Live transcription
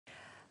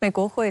美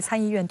国会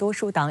参议院多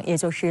数党，也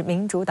就是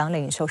民主党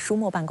领袖舒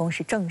默办公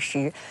室证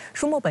实，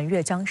舒默本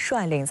月将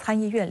率领参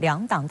议院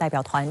2党代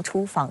表团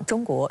出访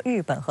中国、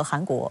日本和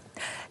韩国。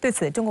对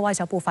此，中国外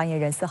交部发言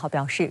人4号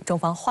表示，中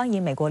方欢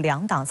迎美国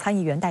2党参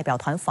议员代表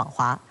团访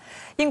华。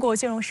英国《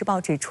金融时报》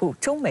指出，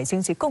中美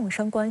经济共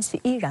生关系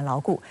依然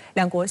牢固，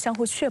两国相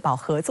互确保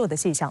合作的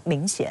迹象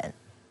明显。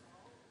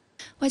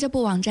 外交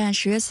部网站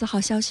10月4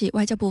号消息，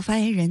外交部发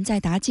言人在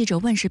答记者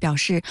问时表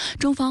示，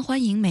中方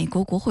欢迎美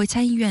国国会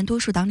参议院多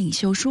数党领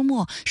袖舒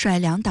默率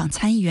2党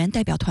参议员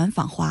代表团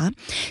访华，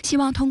希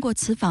望通过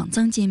此访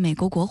增进美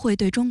国国会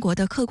对中国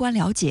的客观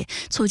了解，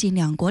促进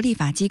两国立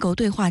法机构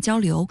对话交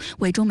流，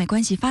为中美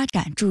关系发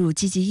展注入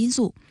积极因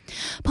素。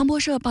彭博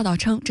社报道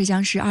称，这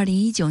将是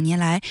2019年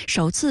来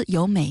首次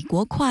由美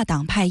国跨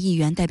党派议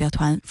员代表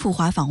团赴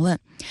华访问。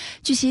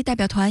据悉，代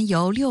表团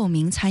由6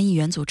名参议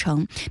员组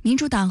成，民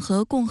主党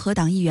和共和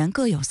党议员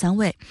各有3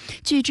位。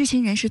据知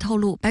情人士透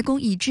露，白宫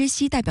已知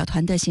悉代表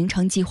团的行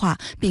程计划，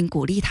并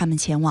鼓励他们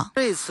前往。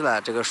这一次呢，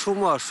这个舒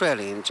默率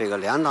领这个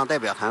2党代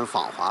表团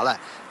访华了，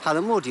他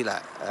的目的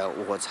呢，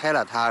我猜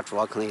了，他主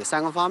要可能有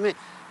3个方面。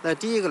那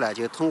第一个呢，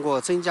就通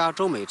过增加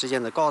中美之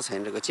间的高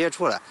层这个接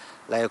触呢，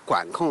来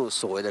管控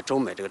所谓的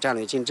中美这个战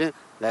略竞争，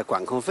来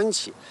管控分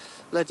歧。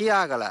那第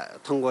二个呢，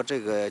通过这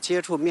个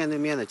接触面对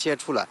面的接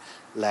触了，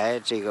来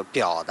这个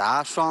表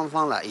达双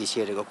方的一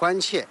些这个关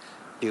切，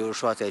比如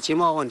说在经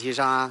贸问题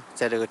上啊，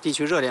在这个地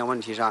区热点问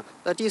题上。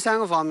那第3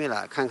个方面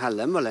呢，看看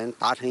能不能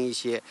达成一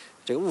些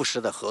这个务实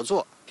的合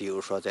作，比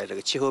如说在这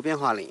个气候变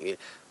化领域，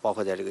包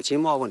括在这个经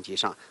贸问题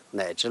上，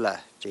乃至呢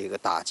这个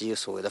打击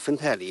所谓的芬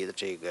太尼的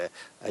这个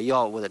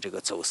药物的这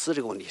个走私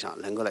这个问题上，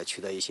能够来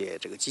取得一些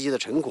这个积极的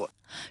成果。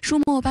舒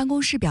默办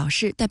公室表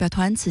示，代表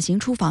团此行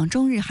出访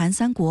中日韩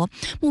3国，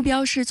目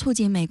标是促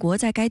进美国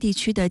在该地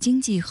区的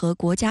经济和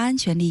国家安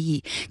全利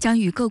益，将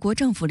与各国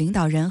政府领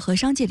导人和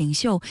商界领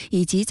袖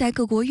以及在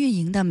各国运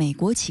营的美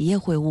国企业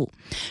会晤。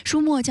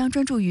舒默将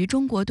专注于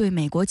中国对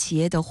美国企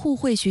业的互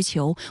惠需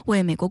求，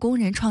为美国工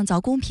人创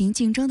造公平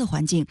竞争的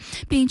环境，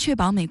并确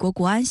保美国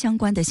国安相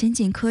关的先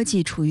进科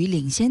技处于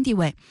领先地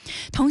位。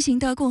同行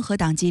的共和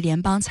党籍联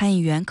邦参议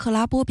员克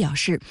拉波表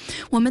示，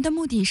我们的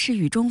目的是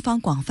与中方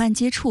广泛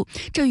接触，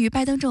这与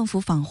拜登政府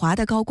访华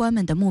的高官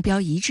们的目标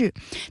一致。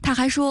他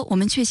还说，我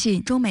们确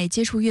信中美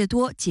接触越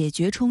多，解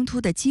决冲突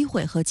的机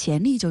会和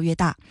潜力就越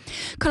大。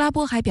克拉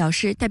波还表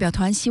示，代表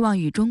团希望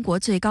与中国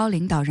最高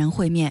领导人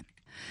会面。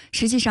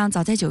实际上，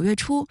早在9月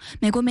初，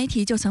美国媒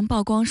体就曾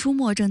曝光舒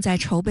默正在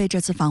筹备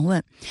这次访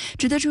问。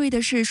值得注意的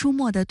是，舒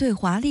默的对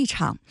华立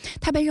场，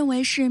他被认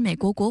为是美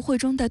国国会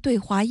中的对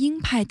华鹰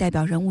派代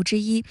表人物之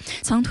一，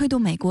曾推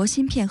动美国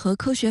芯片和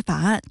科学法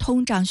案、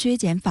通胀削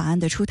减法案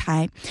的出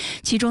台，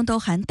其中都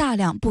含大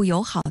量不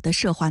友好的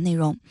涉华内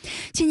容。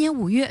今年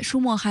5月，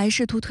舒默还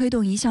试图推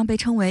动一项被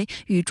称为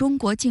与中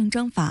国竞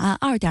争法案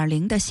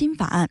 2.0 的新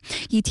法案，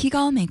以提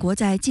高美国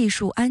在技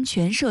术安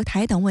全、涉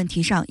台等问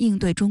题上应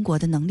对中国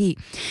的能力。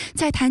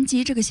在谈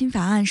及这个新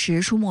法案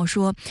时，舒默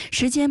说，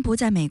时间不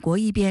在美国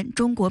一边，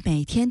中国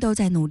每天都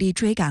在努力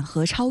追赶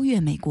和超越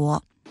美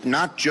国。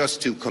 Not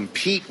just to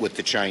compete with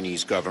the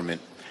Chinese government,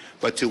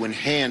 but to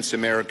enhance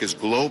America's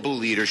global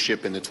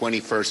leadership in the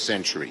 21st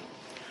century.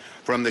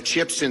 From the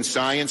CHIPS and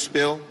Science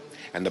Bill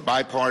and the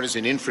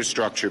Bipartisan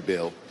Infrastructure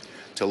Bill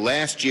to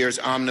last year's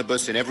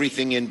Omnibus and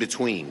everything in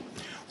between,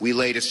 we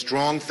laid a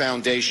strong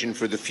foundation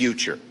for the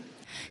future.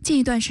 近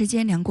一段时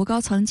间，两国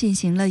高层进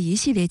行了一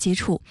系列接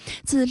触。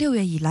自6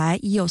月以来，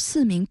已有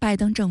4名拜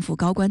登政府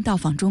高官到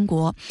访中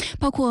国，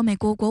包括美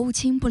国国务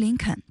卿布林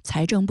肯、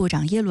财政部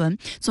长耶伦、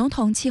总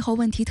统气候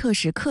问题特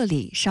使克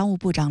里、商务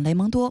部长雷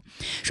蒙多。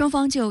双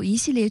方就一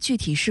系列具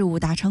体事务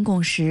达成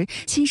共识，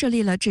新设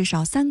立了至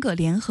少3个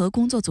联合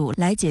工作组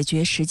来解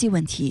决实际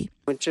问题。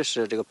这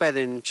是这个拜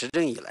登执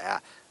政以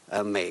来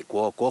美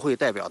国国会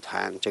代表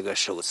团这个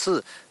首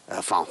次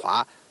访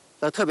华。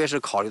 特别是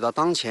考虑到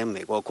当前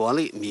美国国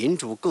内民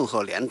主共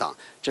和2党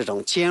这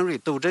种尖锐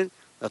斗争，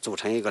组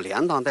成一个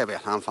2党代表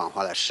团访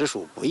华呢，实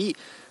属不易。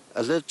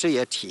这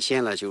也体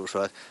现了就是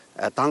说，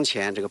当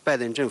前这个拜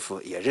登政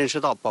府也认识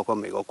到，包括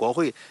美国国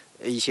会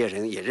一些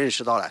人也认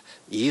识到了，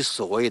以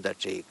所谓的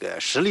这个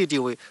实力地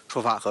位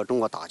出发和中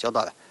国打交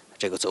道的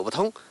这个走不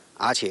通，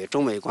而且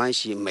中美关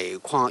系每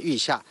况愈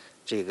下，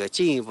这个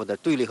进一步的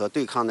对立和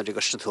对抗的这个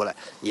势头呢，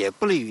也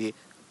不利于。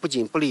 不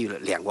仅不利于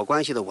两国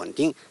关系的稳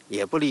定，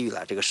也不利于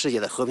了这个世界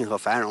的和平和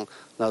繁荣。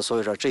那所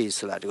以说，这一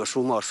次呢，这个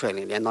舒默率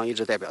领2党一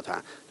致代表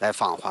团来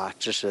访华，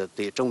这是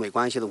对中美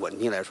关系的稳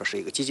定来说是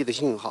一个积极的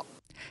信号。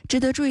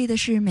 值得注意的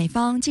是，美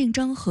方竞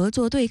争、合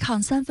作、对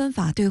抗3分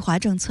法对华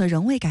政策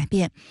仍未改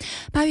变。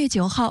8月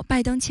9号，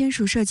拜登签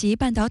署涉及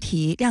半导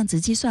体、量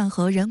子计算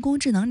和人工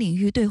智能领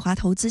域对华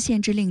投资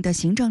限制令的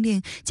行政令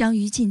将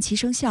于近期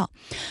生效。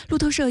路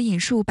透社引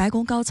述白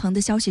宫高层的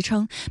消息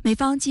称，美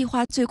方计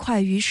划最快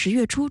于10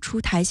月初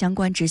出台相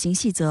关执行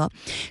细则，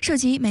涉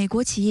及美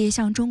国企业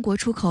向中国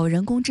出口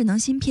人工智能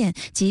芯片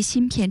及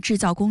芯片制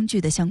造工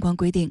具的相关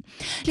规定。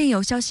另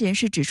有消息人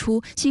士指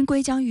出，新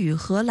规将与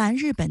荷兰、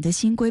日本的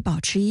新规保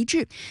持一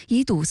致，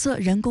以堵塞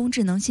人工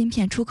智能芯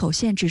片出口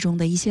限制中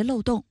的一些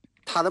漏洞。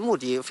它的目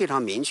的非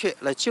常明确，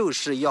那就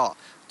是要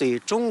对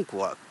中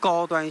国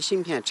高端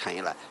芯片产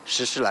业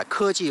实施了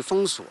科技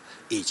封锁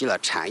以及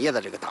产业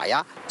的这个打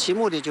压。其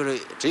目的就是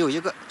只有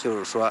一个，就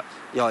是说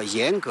要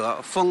严格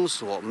封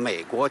锁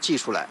美国技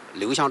术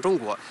流向中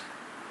国，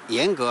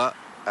严格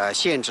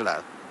限制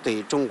了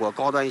对中国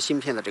高端芯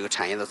片的这个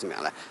产业的怎么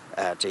样呢？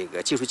这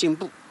个技术进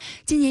步。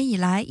今年以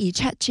来，以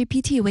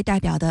ChatGPT 为代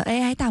表的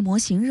AI 大模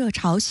型热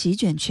潮席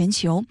卷全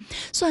球，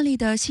算力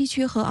的稀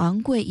缺和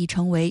昂贵已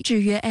成为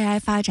制约 AI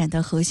发展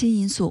的核心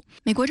因素。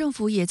美国政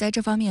府也在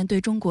这方面对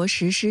中国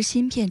实施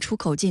芯片出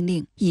口禁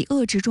令，以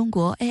遏制中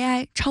国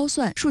AI、超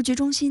算、数据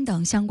中心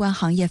等相关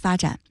行业发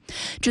展。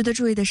值得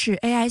注意的是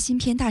 ，AI 芯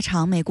片大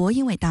厂美国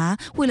英伟达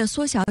为了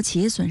缩小企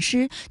业损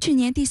失，去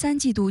年第3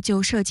季度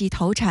就设计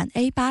投产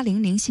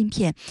A800芯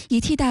片，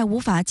以替代无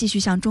法继续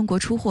向中国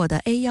出货的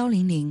A100。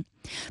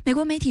美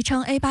国媒体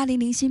称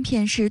A800芯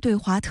片是对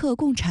华特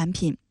供产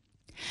品。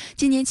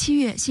今年7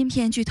月，芯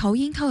片巨头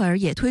英特尔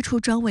也推出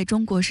专为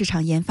中国市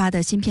场研发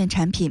的芯片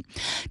产品。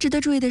值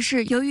得注意的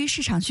是，由于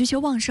市场需求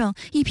旺盛，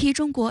一批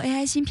中国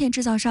AI 芯片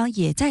制造商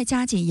也在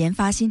加紧研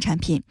发新产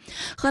品。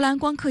荷兰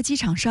光刻机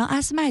厂商阿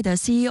斯麦的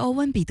CEO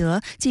温彼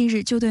得近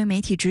日就对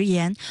媒体直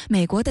言，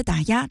美国的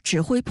打压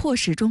只会迫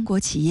使中国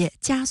企业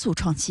加速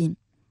创新。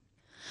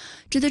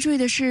值得注意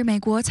的是，美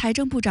国财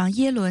政部长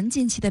耶伦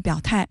近期的表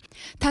态，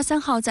他3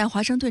号在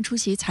华盛顿出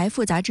席《财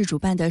富》杂志主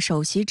办的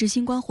首席执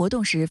行官活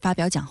动时发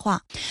表讲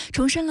话，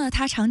重申了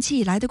他长期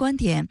以来的观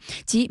点，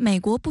即美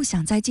国不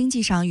想在经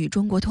济上与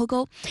中国脱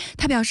钩。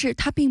他表示，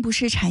他并不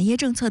是产业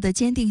政策的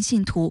坚定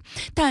信徒，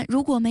但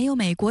如果没有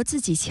美国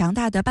自己强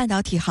大的半导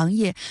体行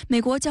业，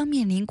美国将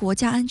面临国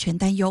家安全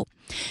担忧。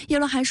耶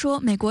伦还说，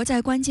美国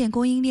在关键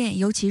供应链，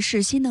尤其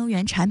是新能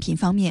源产品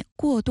方面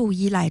过度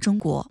依赖中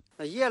国。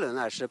耶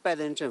伦是拜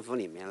登政府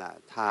里面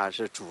他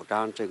是主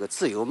张这个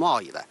自由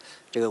贸易的，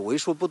这个为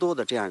数不多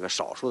的这样一个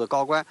少数的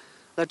高官。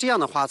那这样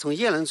的话，从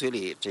耶伦嘴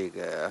里这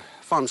个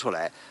放出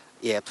来，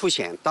也凸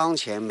显当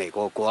前美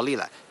国国内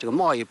这个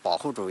贸易保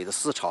护主义的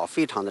思潮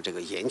非常的这个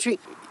严峻。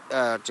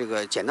这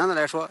个简单的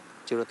来说，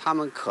就是他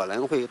们可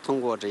能会通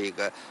过这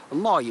个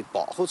贸易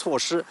保护措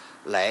施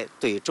来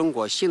对中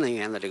国新能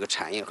源的这个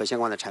产业和相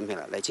关的产品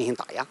来进行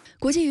打压。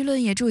国际舆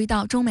论也注意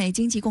到，中美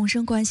经济共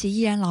生关系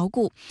依然牢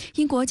固。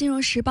英国金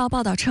融时报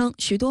报道称，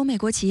许多美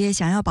国企业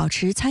想要保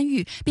持参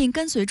与并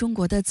跟随中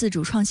国的自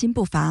主创新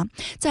步伐。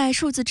在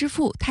数字支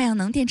付、太阳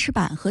能电池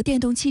板和电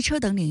动汽车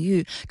等领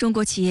域，中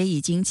国企业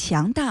已经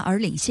强大而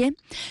领先。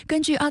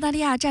根据澳大利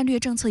亚战略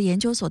政策研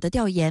究所的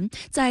调研，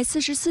在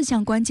44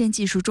项关键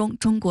技术中，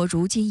中国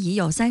如今已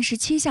有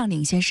37项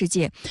领先世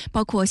界，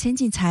包括先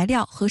进材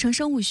料、合成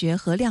生物学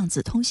和量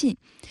子通信。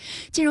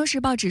金融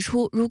时报指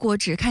出，如果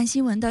只看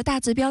新闻的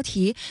大字标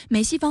题，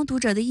美西方读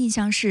者的印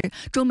象是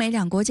中美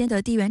两国间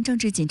的地缘政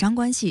治紧张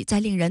关系在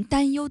令人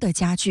担忧的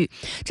加剧，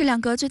这两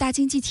个最大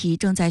经济体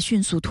正在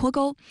迅速脱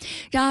钩。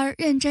然而，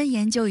认真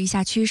研究一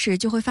下趋势，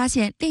就会发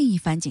现另一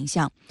番景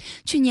象。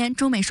去年，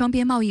中美双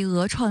边贸易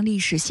额创历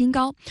史新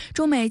高，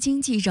中美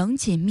经济仍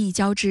紧密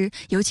交织，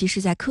尤其是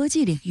在科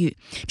技领域。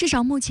至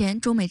少目前，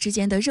中美之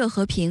间的热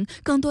和平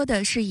更多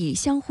的是以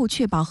相互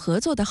确保合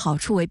作的好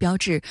处为标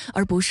志，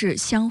而不是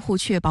相互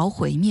确保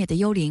毁灭的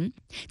幽灵。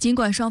尽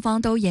管双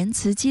方都言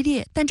辞激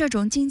烈，但这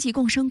种经济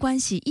共生关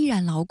系依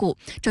然牢固，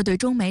这对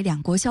中美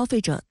两国消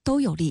费者都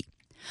有利。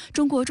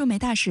中国驻美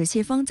大使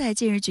谢锋在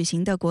近日举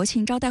行的国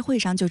庆招待会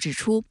上就指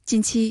出，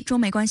近期中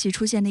美关系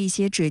出现了一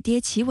些止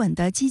跌企稳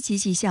的积极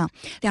迹象，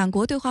两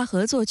国对话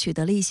合作取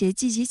得了一些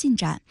积极进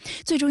展。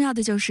最重要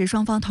的就是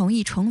双方同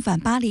意重返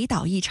巴厘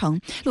岛议程，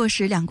落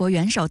实两国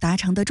元首达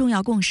成的重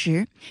要共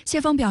识。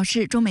谢锋表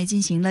示，中美进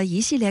行了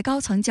一系列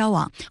高层交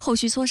往，后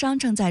续磋商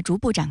正在逐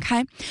步展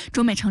开。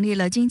中美成立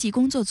了经济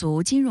工作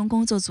组、金融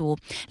工作组，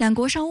两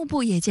国商务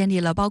部也建立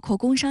了包括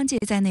工商界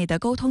在内的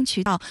沟通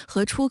渠道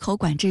和出口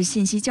管制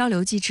信息交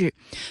流机制。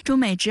中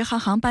美直航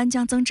航班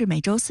将增至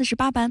每周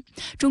48班，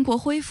中国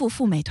恢复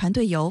赴美团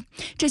队游。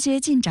这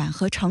些进展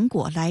和成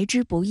果来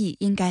之不易，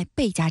应该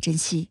倍加珍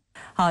惜。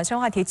好，相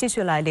关话题继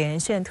续来连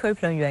线特约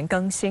评论员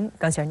更新。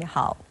更新人你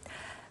好，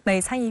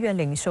美参议院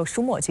领袖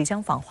舒默即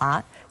将访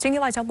华，今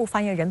天外交部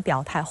发言人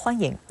表态欢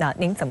迎。那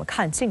您怎么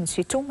看近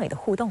期中美的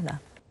互动呢？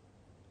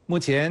目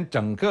前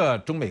整个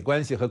中美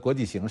关系和国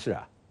际形势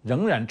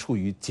仍然处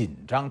于紧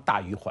张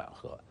大于缓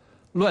和、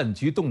乱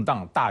局动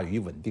荡大于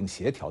稳定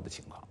协调的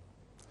情况。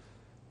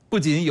不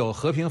仅有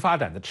和平发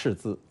展的赤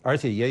字，而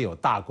且也有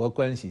大国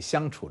关系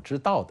相处之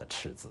道的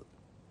赤字。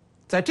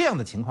在这样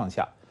的情况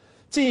下，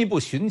进一步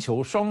寻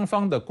求双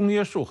方的公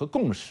约数和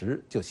共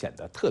识就显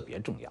得特别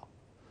重要。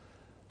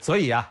所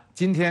以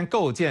今天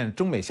构建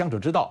中美相处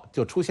之道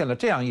就出现了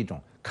这样一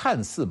种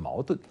看似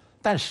矛盾，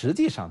但实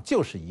际上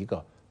就是一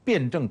个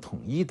辩证统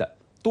一的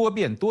多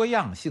变多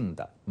样性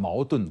的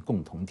矛盾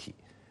共同体，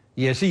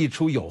也是一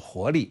出有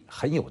活力、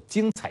很有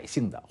精彩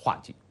性的话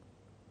剧。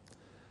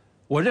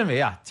我认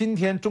为今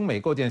天中美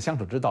构建相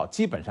处之道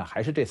基本上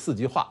还是这4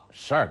句话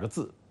，12个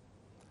字。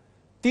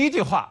第一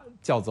句话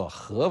叫做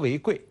和为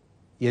贵，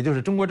也就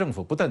是中国政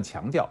府不断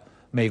强调，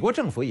美国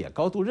政府也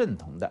高度认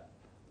同的，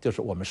就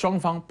是我们双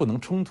方不能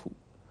冲突。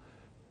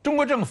中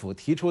国政府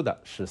提出的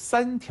是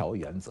3条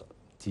原则，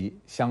即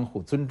相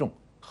互尊重、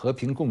和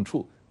平共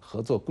处、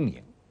合作共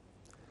赢。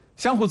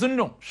相互尊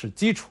重是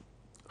基础，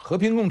和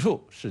平共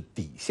处是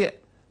底线，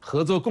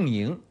合作共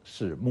赢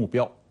是目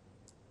标。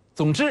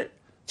总之，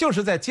就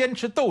是在坚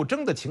持斗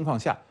争的情况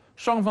下，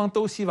双方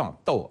都希望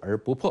斗而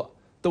不破，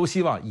都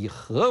希望以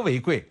和为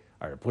贵，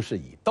而不是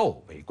以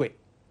斗为贵。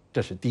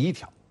这是第1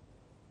条。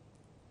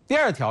第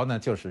2条呢，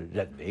就是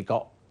忍为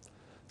高，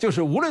就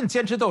是无论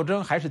坚持斗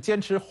争还是坚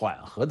持缓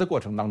和的过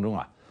程当中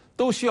啊，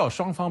都需要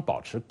双方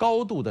保持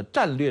高度的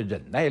战略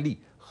忍耐力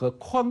和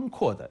宽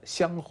阔的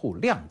相互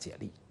谅解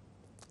力，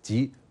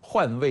即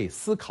换位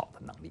思考的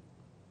能力。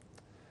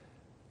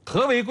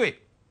和为贵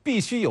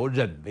必须有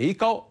忍为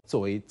高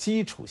作为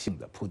基础性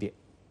的铺垫。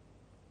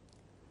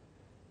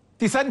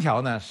第3条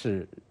呢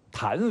是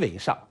谈为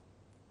上，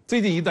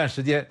最近一段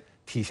时间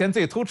体现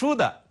最突出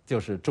的就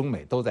是中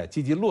美都在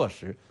积极落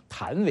实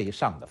谈为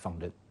上的方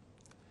针。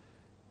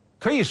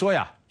可以说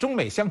呀，中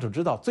美相处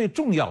之道最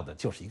重要的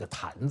就是一个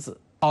谈字。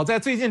好在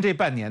最近这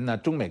半年呢，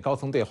中美高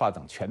层对话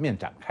等全面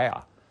展开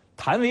啊，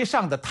谈为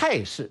上的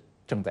态势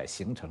正在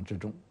形成之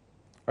中，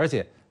而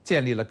且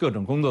建立了各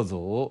种工作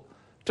组，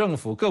政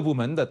府各部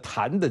门的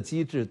谈的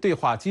机制、对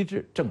话机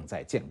制正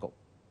在建构。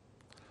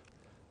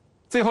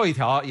最后一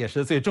条也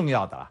是最重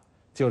要的啊，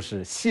就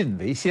是信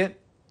为先。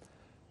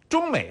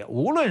中美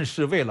无论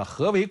是为了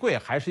和为贵，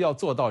还是要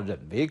做到忍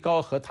为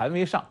高和谈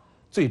为上，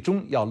最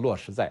终要落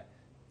实在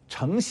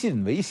诚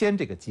信为先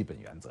这个基本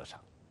原则上，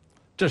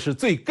这是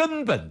最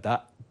根本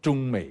的中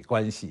美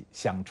关系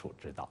相处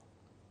之道。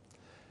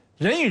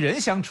人与人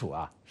相处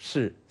啊，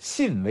是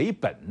信为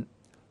本，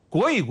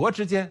国与国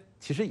之间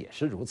其实也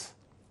是如此。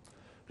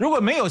如果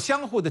没有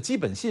相互的基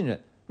本信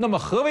任，那么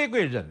和为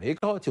贵、忍为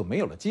高就没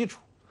有了基础，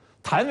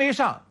谈为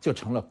上就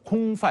成了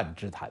空泛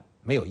之谈，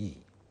没有意义。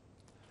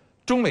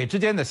中美之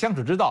间的相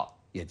处之道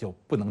也就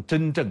不能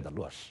真正的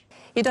落实。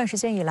一段时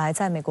间以来，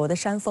在美国的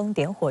煽风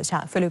点火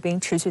下，菲律宾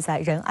持续在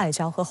仁爱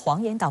礁和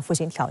黄岩岛附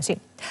近挑衅。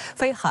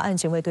非海岸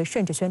警卫队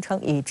甚至宣称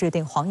已制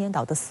定黄岩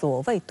岛的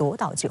所谓夺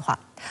岛计划。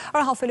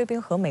2号，菲律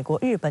宾和美国、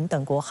日本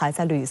等国还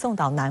在吕宋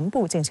岛南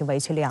部进行为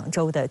期2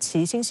周的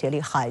齐心协力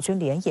海军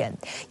联演，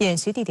演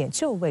习地点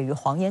就位于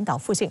黄岩岛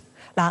附近，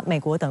拉美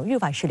国等域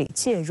外势力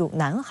介入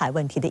南海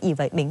问题的意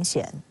味明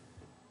显。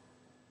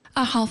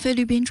2号，菲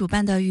律宾主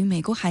办的与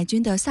美国海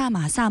军的萨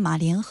马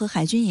联合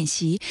海军演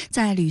习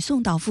在吕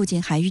宋岛附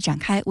近海域展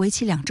开，为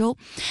期2周。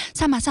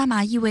萨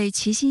马意为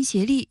齐心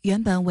协力，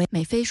原本为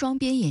美菲双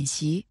边演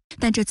习，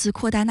但这次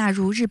扩大纳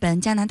入日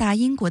本、加拿大、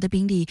英国的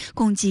兵力，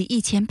共计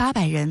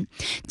1800人，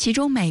其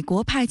中美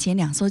国派遣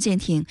2艘舰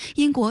艇，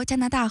英国、加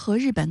拿大和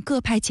日本各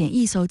派遣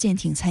1艘舰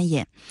艇参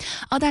演。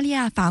澳大利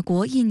亚、法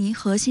国、印尼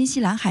和新西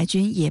兰海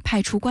军也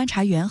派出观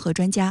察员和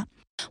专家。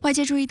外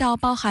界注意到，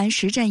包含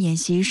实战演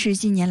习是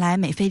近年来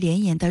美菲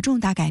联演的重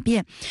大改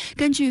变。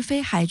根据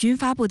菲海军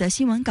发布的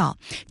新闻稿，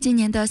今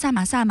年的萨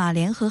马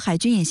联合海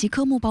军演习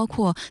科目包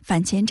括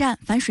反潜战、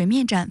反水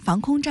面战、防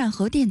空战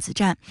和电子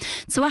战。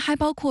此外，还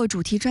包括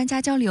主题专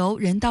家交流、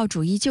人道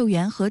主义救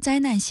援和灾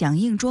难响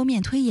应桌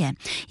面推演，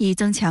以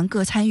增强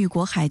各参与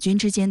国海军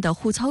之间的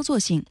互操作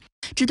性。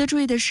值得注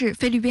意的是，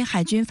菲律宾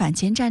海军反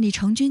潜战力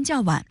成军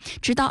较晚，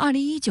直到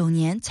2019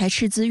年才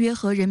斥资约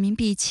合人民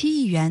币7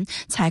亿元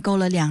采购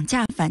了2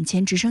架反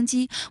潜直升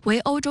机，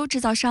为欧洲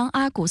制造商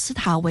阿古斯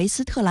塔维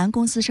斯特兰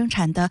公司生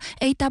产的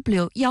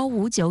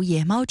AW159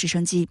野猫直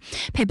升机，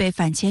配备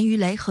反潜鱼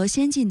雷和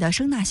先进的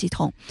声纳系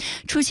统。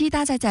初期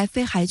搭载在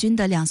菲海军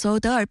的2艘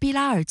德尔毕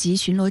拉尔级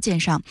巡逻舰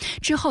上，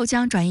之后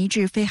将转移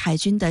至菲海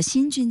军的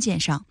新军舰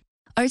上。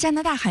而加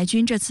拿大海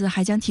军这次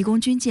还将提供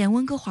军舰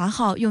温哥华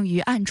号用于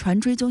岸船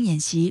追踪演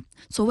习。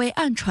所谓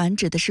岸船，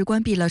指的是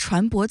关闭了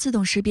船舶自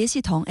动识别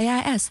系统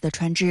AIS 的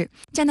船只。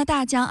加拿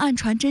大将岸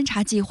船侦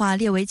察计划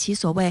列为其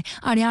所谓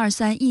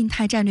2023印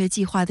太战略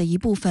计划的一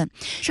部分，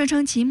声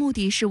称其目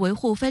的是维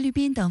护菲律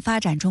宾等发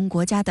展中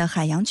国家的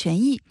海洋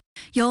权益。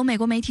有美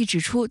国媒体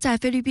指出，在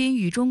菲律宾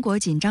与中国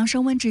紧张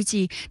升温之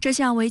际，这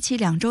项为期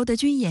2周的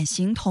军演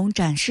形同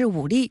展示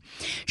武力。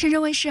深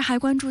圳卫视还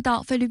关注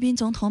到，菲律宾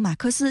总统马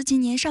克思今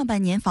年上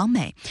半年访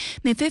美，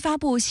美菲发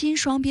布新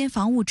双边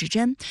防务指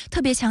针，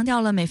特别强调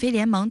了美菲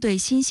联盟对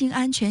新兴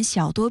安全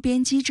小多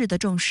边机制的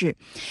重视。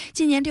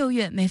今年6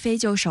月，美菲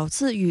就首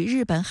次与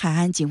日本海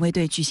岸警卫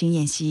队举行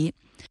演习。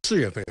4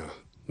月份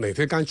美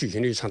菲刚举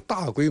行了一场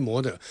大规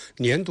模的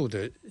年度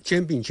的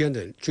肩并肩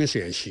的军事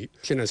演习，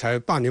现在才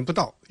半年不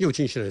到，又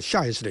进行了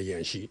下一次的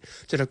演习，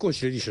这在过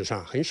去的历史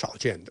上很少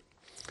见的。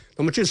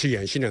那么这次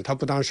演习呢，它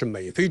不单是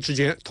美菲之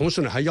间，同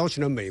时呢还邀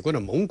请了美国的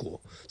盟国，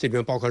这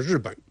边包括日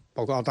本、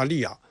包括澳大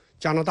利亚、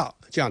加拿大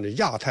这样的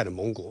亚太的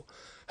盟国，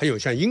还有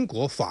像英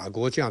国、法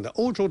国这样的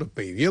欧洲的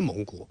北约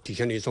盟国，体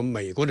现了一种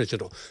美国的这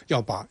种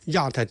要把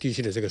亚太地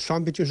区的这个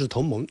双边军事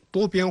同盟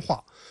多边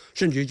化，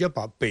甚至也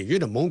把北约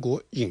的盟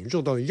国引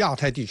入到亚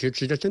太地区，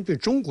直接针对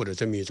中国的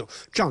这么一种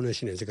战略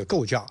性的这个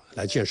构架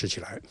来建设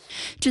起来。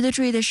值得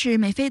注意的是，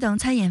美菲等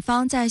参演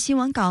方在新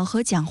闻稿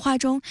和讲话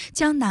中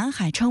将南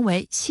海称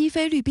为西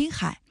菲律宾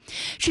海。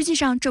实际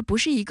上，这不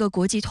是一个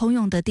国际通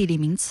用的地理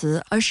名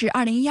词，而是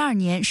2012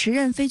年时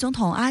任非总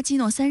统阿基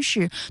诺3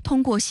世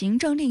通过行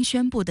政令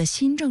宣布的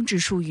新政治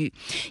术语，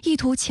意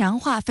图强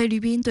化菲律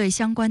宾对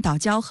相关岛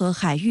礁和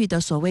海域的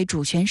所谓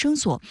主权声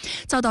索，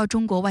遭到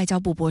中国外交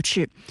部驳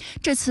斥。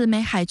这次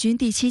美海军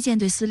第7舰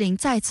队司令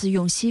再次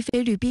用西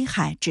菲律宾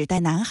海指代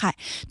南海，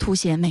凸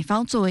显美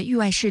方作为域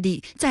外势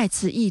力再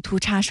次意图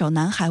插手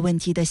南海问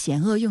题的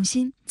险恶用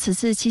心。此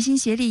次齐心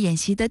协力演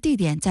习的地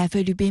点在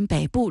菲律宾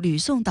北部吕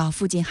宋岛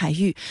附近海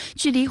域，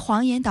距离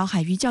黄岩岛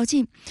海域较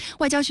近。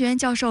外交学院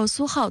教授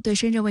苏浩对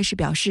深圳卫视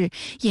表示，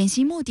演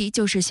习目的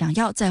就是想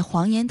要在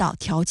黄岩岛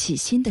挑起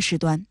新的事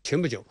端。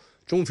前不久，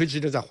中菲之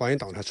间在黄岩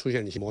岛上出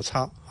现了一些摩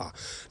擦啊。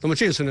那么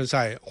这次呢，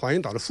在黄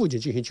岩岛的附近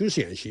进行军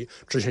事演习，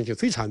指向性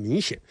非常明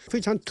显，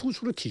非常突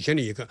出的体现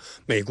了一个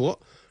美国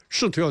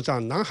试图要在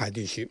南海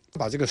地区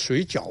把这个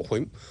水搅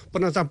浑，不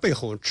能在背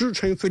后支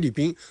撑菲律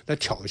宾来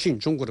挑衅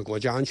中国的国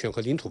家安全和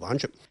领土完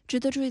整。值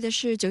得注意的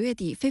是，9月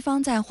底，菲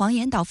方在黄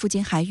岩岛附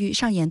近海域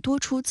上演多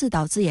出自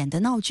导自演的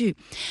闹剧。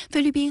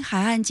菲律宾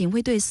海岸警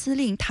卫队司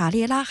令塔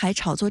列拉还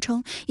炒作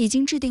称，已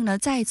经制定了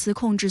再次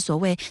控制所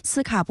谓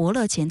斯卡伯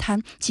勒前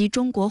滩及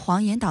中国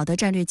黄岩岛的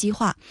战略计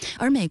划，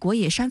而美国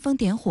也煽风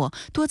点火，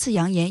多次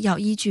扬言要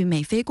依据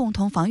美菲共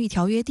同防御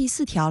条约第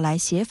4条来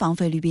协防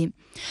菲律宾。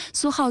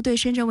苏浩对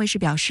深圳卫视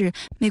表示，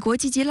美国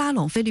积极拉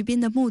拢菲律宾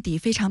的目的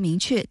非常明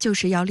确，就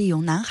是要利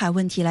用南海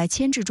问题来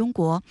牵制中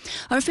国，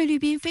而菲律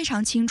宾非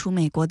常清楚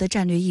美国的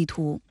战略意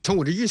图。从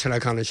我的预测来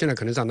看呢，现在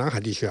可能在南海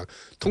地区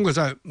通过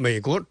在美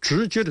国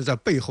直接的在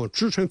背后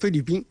支撑菲律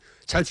宾，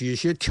采取一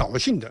些挑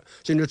衅的，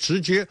甚至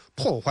直接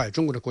破坏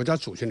中国的国家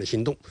主权的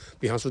行动，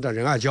比方说在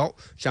仁爱礁、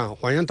像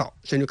黄岩岛，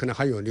甚至可能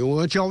还有牛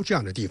峨礁这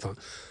样的地方。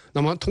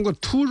那么通过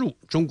突入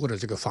中国的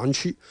这个防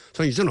区，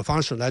所以以这种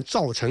方式来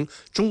造成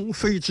中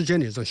菲之间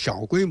的这种小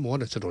规模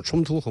的这种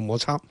冲突和摩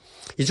擦，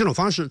以这种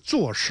方式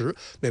坐实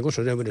美国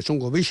所认为的中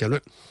国威胁论。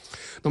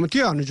那么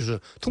第二呢，就是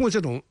通过这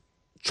种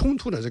冲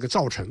突的这个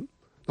造成，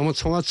那么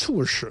从而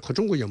促使和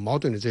中国有矛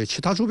盾的这些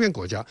其他周边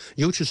国家，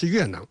尤其是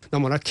越南，那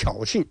么来挑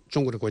衅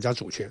中国的国家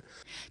主权。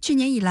去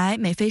年以来，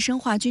美菲深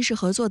化军事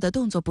合作的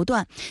动作不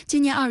断。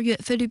今年2月，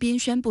菲律宾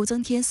宣布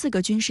增添4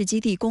个军事基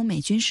地供美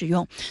军使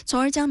用，从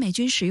而将美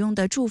军使用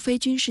的驻菲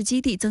军事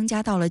基地增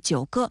加到了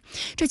9个。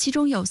这其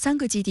中有3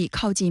个基地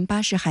靠近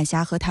巴士海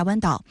峡和台湾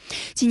岛。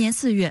今年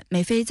4月，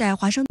美菲在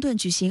华盛顿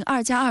举行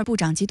2+2部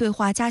长级对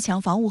话，加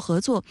强防务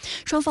合作。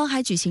双方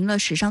还举行了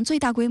史上最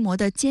大规模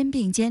的肩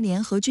并肩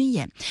联合军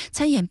演，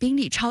参演兵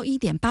力超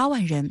1.8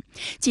万人。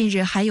近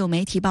日还有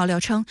媒体爆料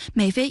称，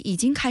美菲已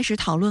经开始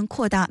讨论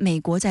扩大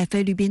美国在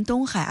菲律宾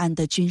东海岸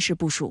的军事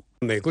部署。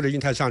美国的印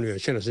太战略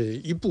现在是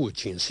一步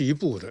紧是一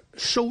步的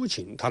收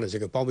紧它的这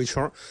个包围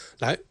圈，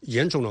来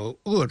严重的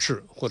遏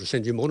制或者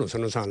甚至某种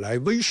程度上来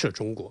威慑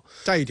中国。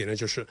再一点呢，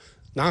就是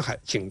南海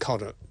紧靠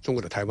着中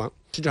国的台湾。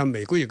实际上，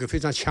美国有个非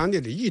常强烈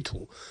的意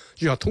图，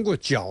就要通过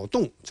搅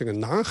动这个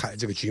南海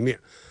这个局面，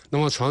那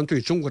么从而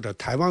对中国的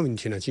台湾问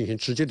题呢进行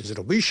直接的这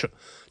种威慑，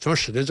从而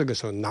使得这个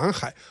时候南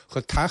海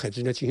和台海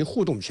之间进行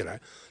互动起来，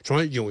从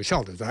而有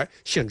效的来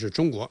限制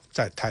中国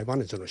在台湾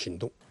的这种行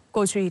动。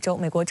过去1周，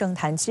美国政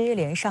坛接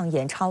连上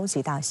演超级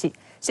大戏，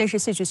先是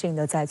戏剧性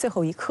的在最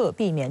后一刻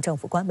避免政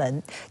府关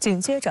门，紧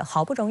接着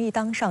好不容易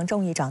当上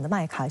众议长的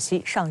麦卡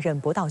锡上任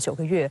不到9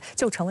个月，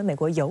就成为美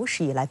国有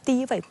史以来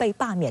第1位被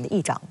罢免的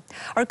议长。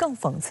而更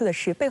讽刺的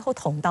是，背后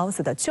捅刀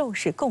子的就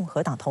是共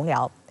和党同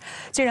僚，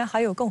竟然还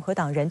有共和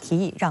党人提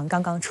议让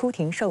刚刚出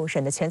庭受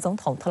审的前总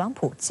统特朗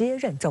普接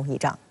任众议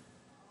长。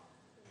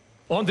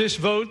On this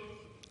vote,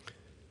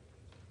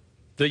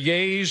 the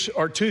yeas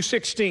are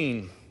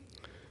 216.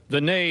 The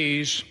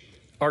nays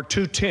are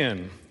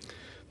 210.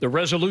 The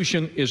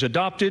resolution is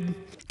adopted.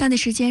 当地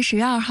时间10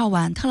月2号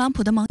晚，特朗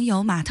普的盟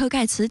友马特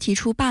盖茨提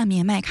出罢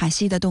免麦卡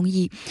锡的动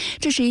议。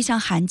这是一项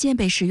罕见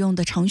被使用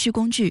的程序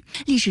工具，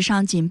历史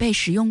上仅被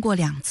使用过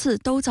2次，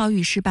都遭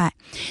遇失败。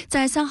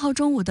在3号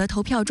中午的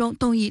投票中，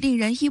动议令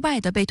人意外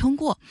地被通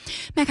过。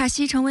麦卡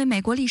锡成为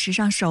美国历史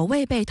上首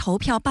位被投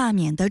票罢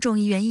免的众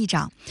议院议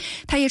长。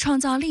他也创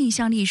造另一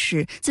项历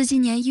史，自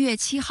今年1月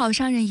7号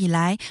上任以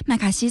来，麦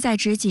卡锡在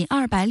只仅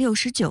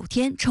269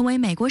天，成为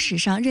美国史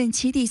上任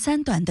期第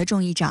3短的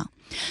众议长。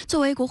作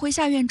为国会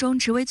下院中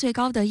职位最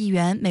高的议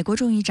员，美国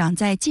众议长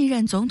在继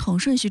任总统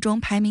顺序中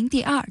排名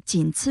第2，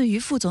仅次于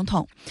副总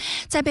统。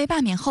在被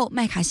罢免后，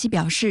麦卡锡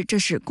表示这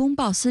是公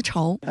报私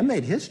仇。I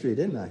made history,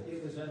 didn't I?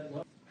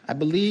 I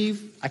believe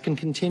I can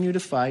continue to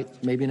fight,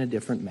 maybe in a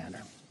different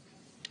manner.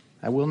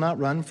 I will not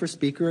run for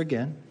speaker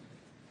again.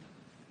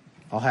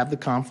 I'll have the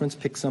conference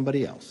pick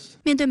somebody else.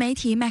 面对媒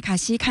体，麦卡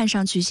锡看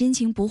上去心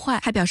情不坏，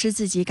还表示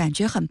自己感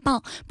觉很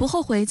棒，不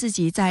后悔自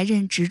己在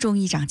任职众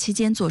议长期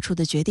间做出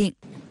的决定。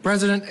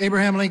President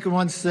Abraham Lincoln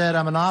once said,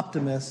 "I'm an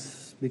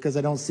optimist because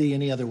I don't see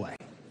any other way."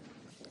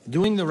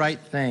 Doing the right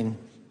thing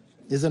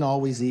isn't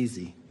always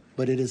easy,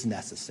 but it is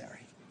necessary.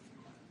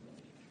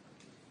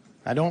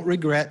 I don't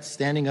regret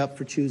standing up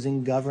for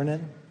choosing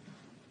governance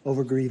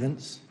over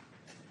grievance.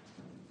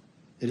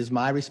 It is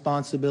my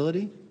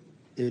responsibility.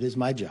 It is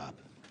my job.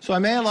 So I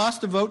may have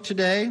lost a vote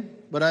today,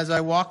 but as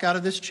I walk out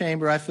of this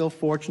chamber, I feel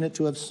fortunate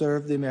to have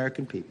served the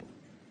American people.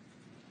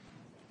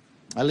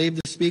 I leave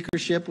the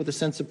speakership with a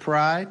sense of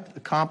pride,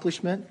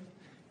 accomplishment,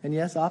 and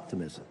yes,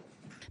 optimism.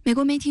 美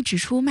国媒体指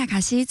出，麦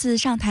卡锡自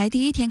上台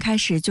第一天开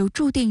始就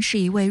注定是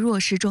一位弱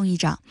势众议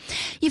长。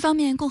一方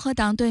面，共和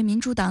党对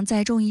民主党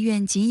在众议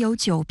院仅有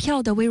9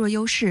票的微弱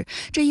优势，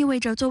这意味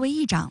着作为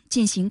议长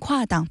进行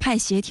跨党派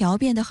协调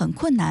变得很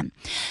困难。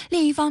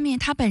另一方面，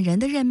他本人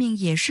的任命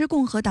也是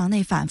共和党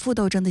内反复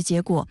斗争的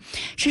结果。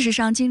事实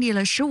上，经历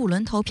了15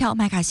轮投票，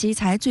麦卡锡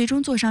才最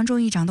终坐上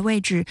众议长的位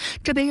置，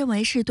这被认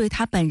为是对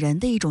他本人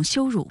的一种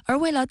羞辱。而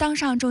为了当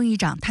上众议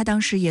长，他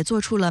当时也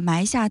做出了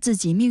埋下自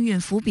己命运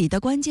伏笔的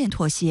关键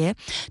妥协。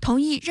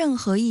同意任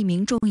何一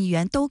名众议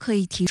员都可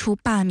以提出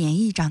罢免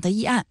议长的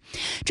议案，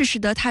这使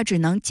得他只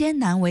能艰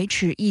难维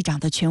持议长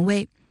的权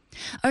威。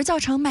而造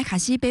成麦卡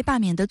锡被罢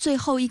免的最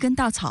后一根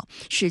稻草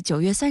是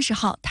9月30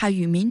号，他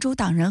与民主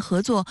党人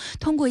合作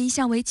通过一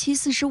项为期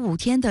45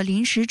天的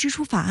临时支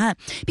出法案，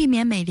避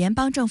免美联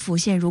邦政府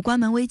陷入关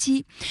门危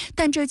机。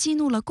但这激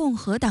怒了共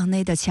和党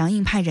内的强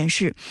硬派人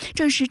士，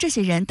正是这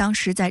些人当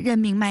时在任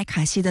命麦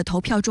卡锡的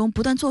投票中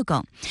不断作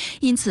梗。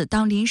因此，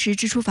当临时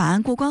支出法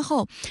案过关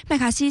后，麦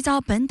卡锡遭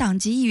本党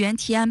籍议员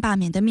提案罢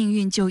免的命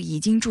运就已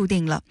经注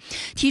定了。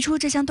提出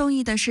这项动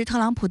议的是特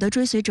朗普的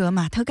追随者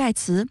马特·盖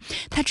茨，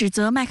他指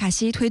责麦卡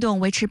锡推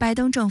动维持拜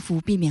登政府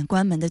避免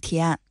关门的提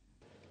案。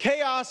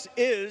 Chaos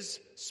is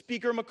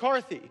Speaker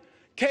McCarthy.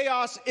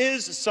 Chaos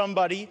is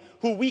somebody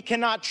who we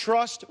cannot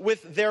trust with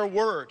their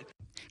word.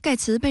 盖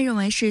茨被认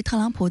为是特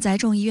朗普在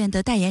众议院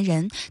的代言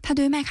人，他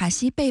对麦卡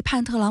锡背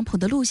叛特朗普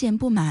的路线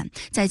不满。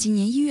在今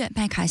年1月，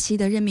麦卡锡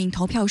的任命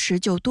投票时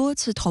就多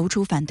次投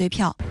出反对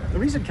票。The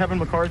reason Kevin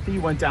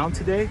McCarthy went down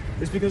today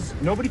is because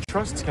nobody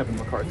trusts Kevin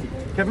McCarthy.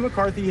 Kevin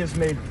McCarthy has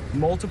made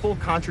multiple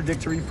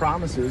contradictory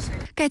promises.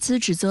 盖茨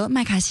指责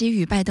麦卡锡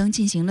与拜登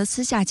进行了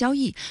私下交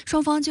易，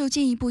双方就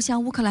进一步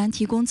向乌克兰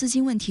提供资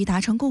金问题达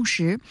成共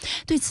识。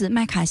对此，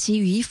麦卡锡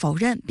予以否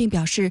认，并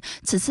表示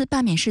此次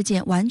罢免事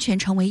件完全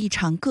成为一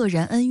场个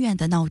人恩怨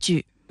的闹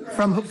剧。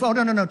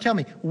 No. Tell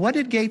me, what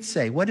did Gates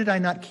say? What did I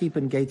not keep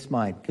in Gates'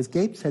 mind? Because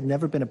Gates had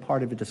never been a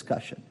part of a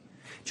discussion.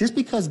 Just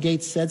because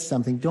Gates said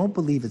something, don't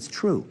believe it's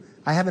true.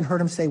 I haven't heard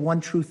him say one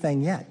true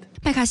thing yet.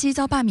 麦卡锡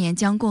遭罢免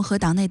将共和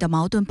党内的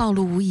矛盾暴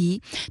露无遗。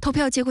投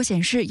票结果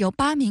显示，有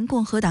8名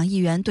共和党议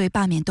员对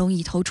罢免动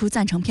议投出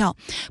赞成票。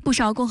不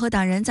少共和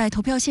党人在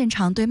投票现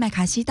场对麦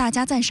卡锡大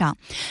加赞赏。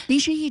临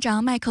时议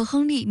长麦克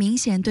亨利明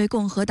显对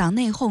共和党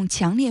内讧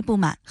强烈不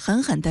满，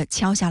狠狠地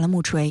敲下了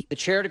木锤。The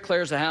chair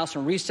declares the House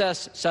in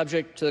recess,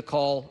 subject to the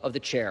call of the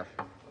chair.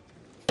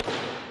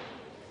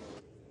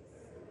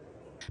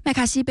 麦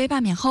卡锡被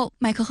罢免后，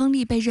麦克亨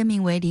利被任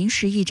命为临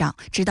时议长，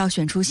直到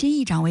选出新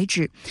议长为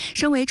止。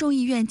身为众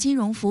议院金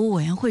融服务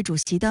委员会主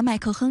席的麦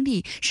克亨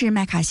利是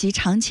麦卡锡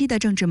长期的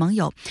政治盟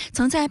友，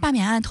曾在罢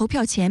免案投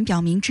票前表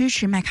明支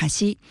持麦卡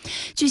锡。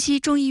据悉，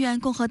众议院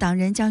共和党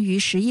人将于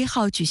11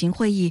号举行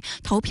会议，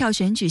投票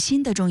选举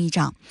新的众议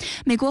长。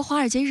美国《华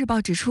尔街日报》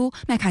指出，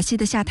麦卡锡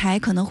的下台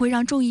可能会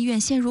让众议院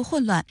陷入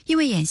混乱，因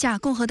为眼下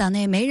共和党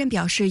内没人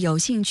表示有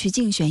兴趣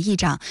竞选议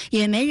长，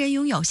也没人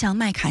拥有像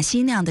麦卡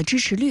锡那样的支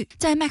持率。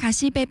在麦卡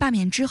锡被罢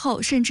免之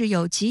后，甚至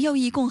有极右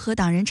翼共和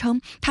党人称，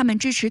他们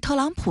支持特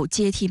朗普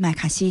接替麦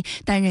卡锡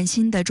担任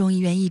新的众议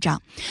院议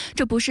长。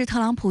这不是特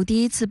朗普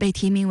第一次被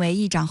提名为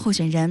议长候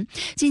选人。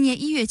今年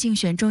1月竞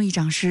选众议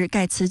长时，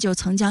盖茨就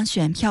曾将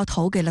选票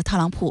投给了特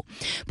朗普。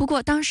不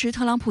过当时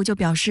特朗普就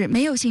表示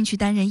没有兴趣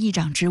担任议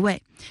长职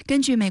位。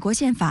根据美国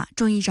宪法，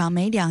众议长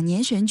每2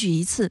年选举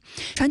一次，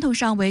传统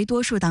上为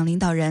多数党领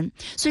导人。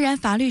虽然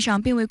法律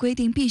上并未规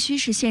定必须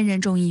是现任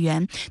众议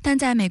员，但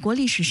在美国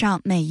历史上，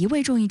每一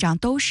位众议长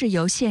都是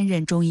由现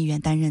任众议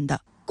员担任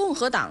的。共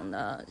和党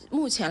呢，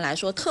目前来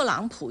说，特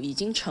朗普已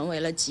经成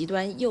为了极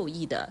端右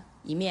翼的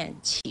一面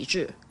旗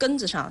帜，根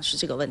子上是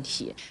这个问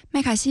题。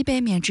麦卡锡被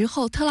免职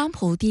后，特朗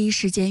普第一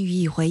时间予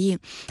以回应。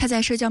他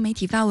在社交媒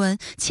体发文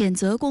谴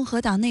责共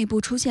和党内部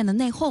出现了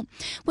内讧。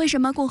为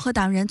什么共和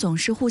党人总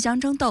是互相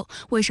争斗？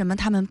为什么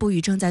他们不与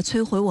正在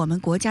摧毁我们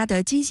国家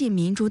的激进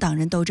民主党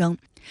人斗争？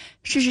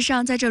事实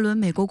上，在这轮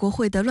美国国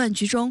会的乱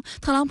局中，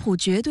特朗普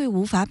绝对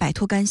无法摆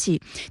脱干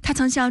系。他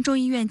曾向众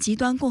议院极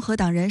端共和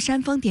党人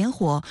煽风点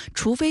火，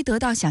除非得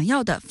到想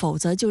要的，否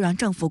则就让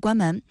政府关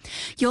门。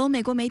有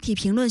美国媒体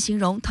评论形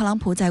容，特朗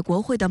普在国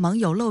会的盟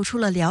友露出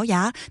了獠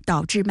牙，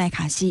导致麦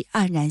卡锡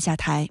黯然下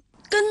台。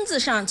根子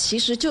上其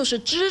实就是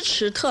支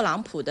持特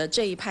朗普的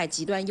这一派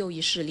极端右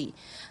翼势力，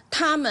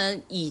他们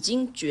已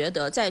经觉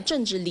得在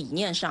政治理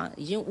念上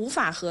已经无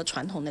法和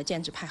传统的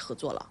建制派合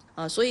作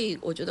了所以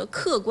我觉得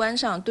客观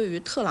上对于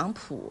特朗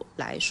普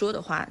来说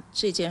的话，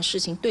这件事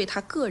情对他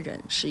个人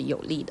是有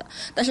利的，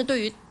但是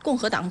对于共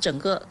和党整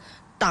个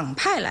党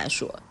派来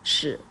说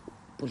是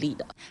不利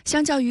的。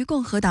相较于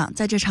共和党，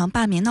在这场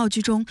罢免闹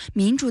剧中，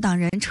民主党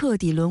人彻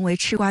底沦为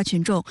吃瓜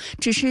群众，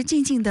只是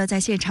静静地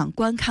在现场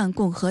观看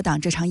共和党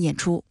这场演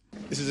出。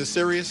 This is a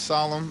serious,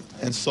 solemn,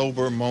 and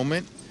sober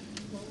moment.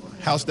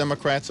 House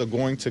Democrats are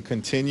going to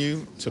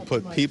continue to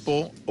put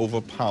people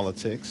over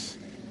politics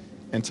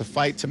and to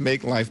fight to make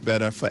life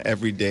better for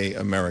everyday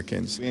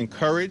Americans. We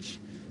encourage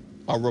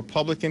our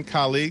Republican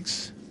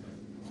colleagues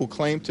who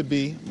claim to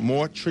be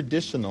more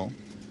traditional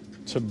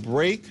to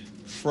break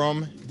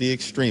from the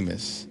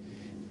extremists.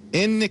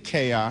 In the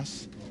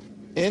chaos,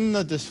 in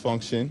the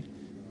dysfunction,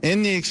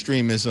 in the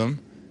extremism,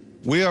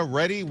 we are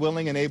ready,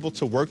 willing, and able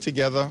to work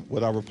together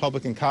with our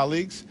Republican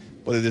colleagues,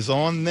 but it is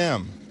on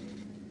them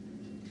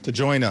to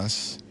join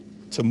us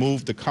to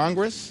move the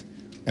Congress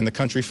and the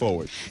country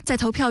forward. 在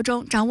投票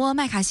中，掌握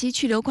麦卡锡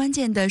去留关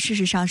键的事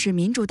实上是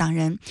民主党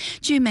人。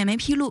据美媒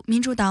披露，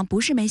民主党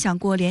不是没想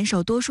过联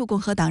手多数共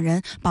和党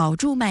人保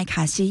住麦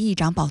卡锡议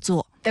长宝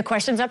座。The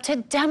question's up to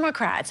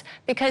Democrats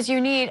because you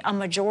need a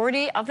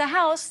majority of the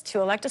House to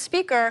elect a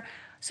speaker,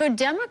 so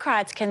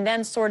Democrats can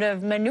then sort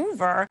of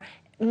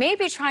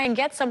maneuver.Maybe try and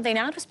get something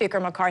out of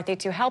Speaker McCarthy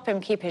to help him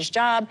keep his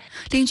job.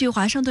 另据《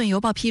华盛顿邮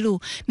报》披露，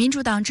民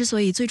主党之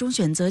所以最终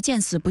选择见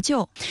死不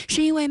救，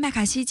是因为麦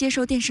卡锡接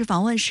受电视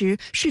访问时，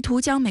试图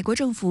将美国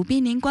政府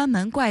濒临关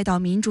门怪到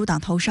民主党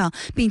头上，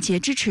并且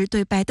支持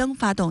对拜登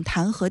发动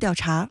弹劾调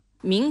查。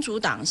民主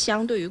党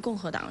相对于共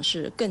和党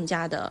是更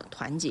加的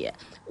团结，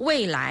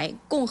未来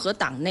共和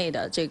党内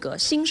的这个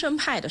新生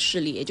派的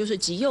势力，也就是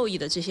极右翼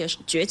的这些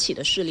崛起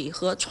的势力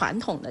和传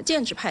统的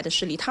建制派的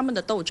势力，他们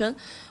的斗争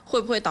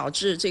会不会导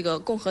致这个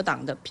共和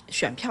党的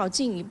选票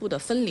进一步的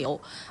分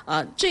流？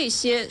这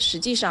些实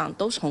际上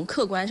都从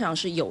客观上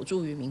是有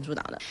助于民主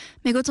党的。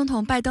美国总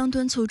统拜登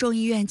敦促众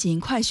议院尽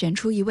快选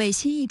出一位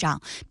新议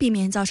长，避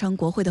免造成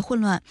国会的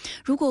混乱。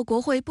如果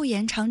国会不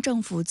延长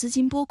政府资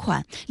金拨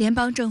款，联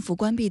邦政府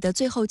关闭的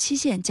最后期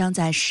限将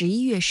在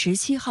11月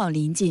17号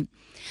临近。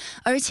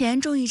而前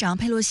众议长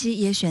佩洛西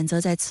也选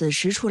择在此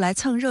时出来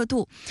蹭热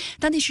度。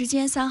当地时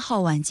间3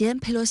号晚间，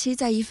佩洛西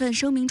在一份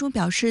声明中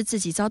表示自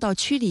己遭到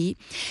驱离。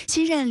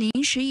新任临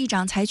时议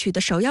长采取的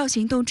首要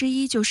行动之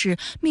一就是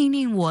命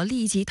令我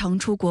立即腾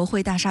出国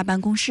会大厦办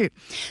公室。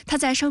他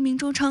在声明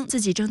中称自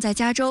己正在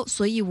加州，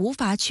所以无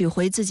法取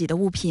回自己的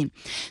物品。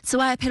此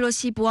外，佩洛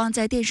西不忘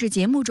在电视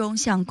节目中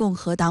向共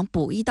和党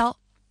补一刀。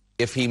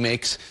If he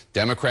makes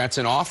Democrats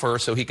an offer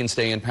so he can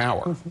stay in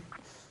power.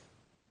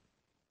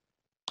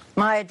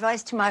 My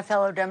advice to my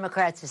fellow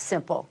Democrats is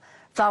simple.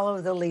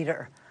 Follow the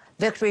leader.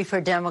 Victory for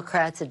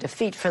Democrats, a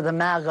defeat for the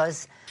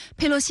MAGAs.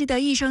 佩洛西的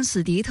一生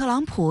死敌特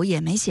朗普也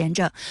没闲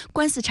着。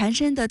官司缠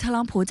身的特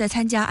朗普在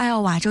参加艾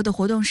奥瓦州的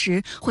活动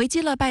时，回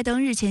击了拜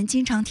登日前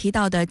经常提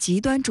到的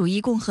极端主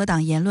义共和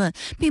党言论，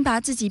并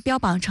把自己标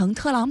榜成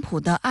特朗普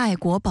的爱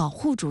国保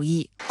护主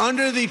义。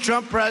Under the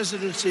Trump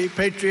presidency,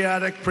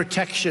 patriotic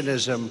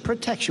protectionism,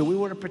 protection. We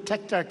want to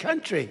protect our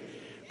country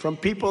from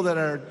people that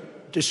are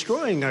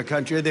destroying our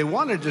country. They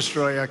want to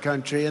destroy our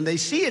country, and they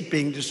see it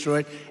being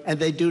destroyed, and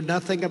they do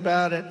nothing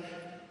about it.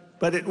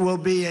 But it will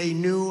be a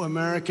new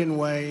American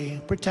way,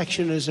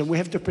 protectionism. We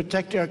have to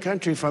protect our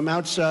country from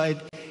outside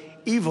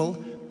evil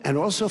and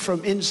also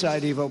from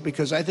inside evil,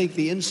 because I think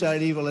the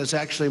inside evil is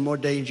actually more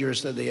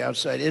dangerous than the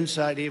outside.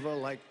 Inside evil,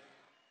 like...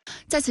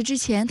 在此之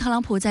前，特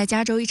朗普在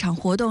加州一场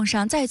活动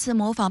上再次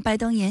模仿拜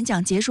登演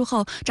讲结束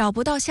后找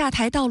不到下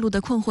台道路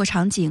的困惑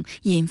场景，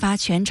引发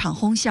全场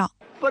哄笑。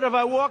But if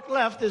I walk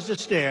left, there's a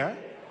stair.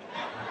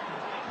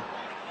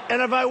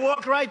 And if I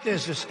walk right,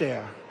 there's a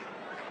stair.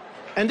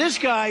 And this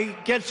guy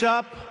gets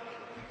up.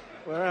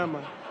 Where am I?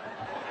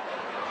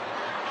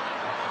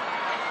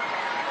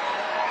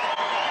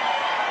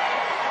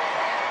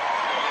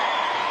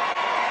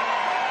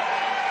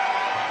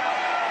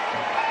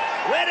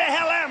 Where the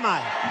hell am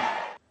I?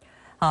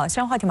 好，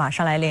相关话题马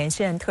上来连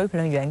线特约评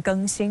论员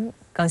更新。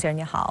更先生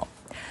你好。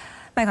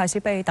麦卡锡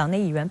被党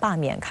内议员罢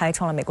免，开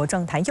创了美国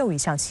政坛又一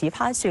项奇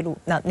葩记录。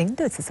那您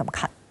对此怎么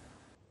看？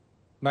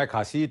麦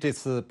卡锡这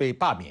次被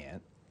罢免，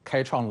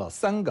开创了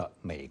3个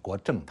美国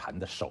政坛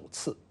的首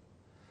次。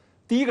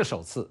第一个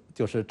首次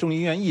就是众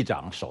议院议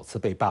长首次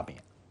被罢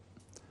免。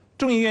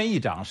众议院议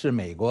长是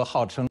美国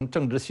号称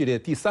政治序列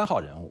第3号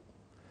人物，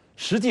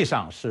实际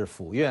上是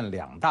府院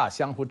2大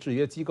相互制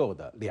约机构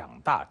的2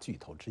大巨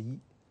头之一。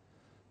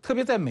特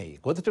别在美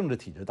国的政治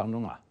体制当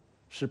中啊，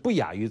是不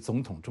亚于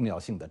总统重要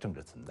性的政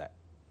治存在。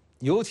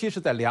尤其是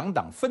在2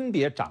党分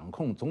别掌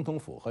控总统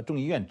府和众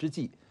议院之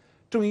际，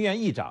众议院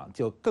议长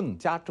就更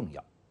加重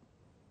要。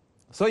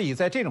所以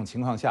在这种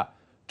情况下，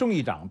众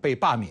议长被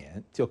罢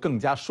免就更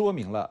加说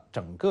明了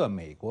整个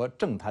美国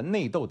政坛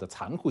内斗的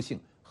残酷性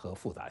和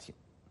复杂性。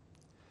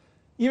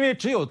因为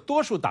只有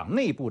多数党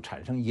内部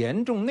产生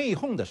严重内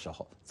讧的时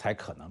候，才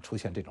可能出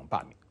现这种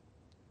罢免。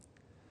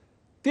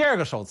第二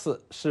个首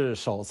次是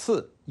首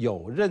次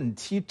有任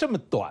期这么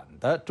短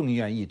的众议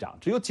院议长，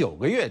只有9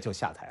个月就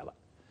下台了。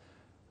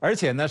而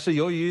且呢，是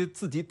由于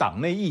自己党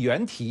内议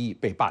员提议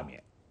被罢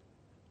免，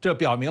这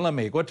表明了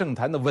美国政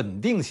坛的稳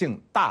定性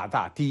大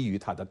大低于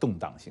它的动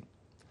荡性，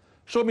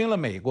说明了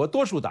美国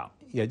多数党，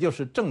也就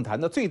是政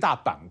坛的最大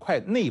板块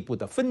内部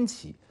的分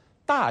歧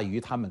大于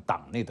他们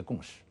党内的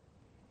共识。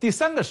第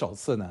3个首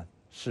次呢，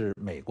是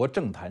美国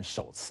政坛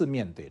首次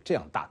面对这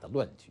样大的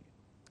乱局。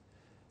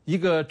一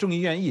个众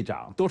议院议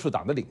长，多数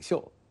党的领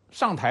袖，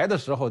上台的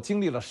时候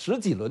经历了10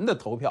几轮的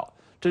投票，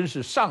真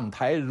是上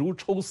台如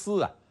抽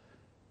丝啊！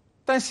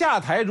但下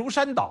台如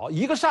山倒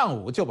，1个上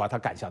午就把他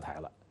赶下台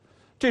了。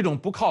这种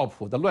不靠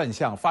谱的乱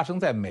象发生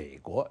在美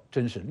国，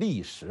真是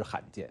历史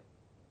罕见。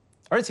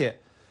而且，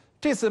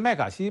这次麦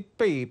卡锡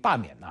被罢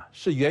免呢，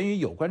是源于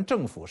有关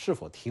政府是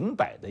否停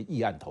摆的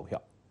议案投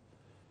票。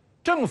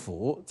政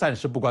府暂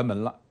时不关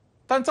门了，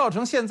但造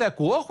成现在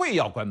国会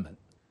要关门。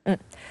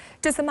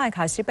这次麦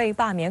卡锡被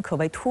罢免可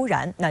谓突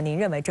然，那您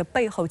认为这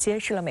背后揭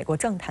示了美国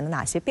政坛的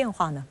哪些变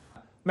化呢？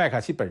麦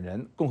卡锡本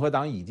人、共和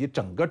党以及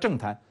整个政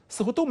坛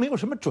似乎都没有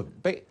什么准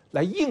备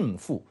来应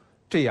付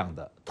这样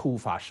的突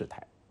发事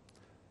态。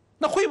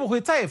那会不会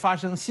再发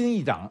生新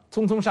议长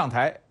匆匆上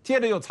台，接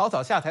着又草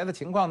草下台的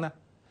情况呢？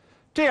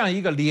这样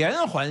一个连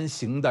环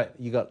型的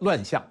一个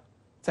乱象，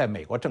在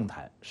美国政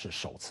坛是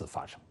首次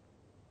发生。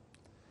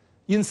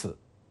因此，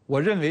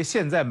我认为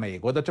现在美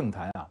国的政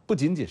坛啊，不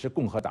仅仅是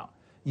共和党，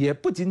也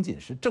不仅仅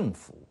是政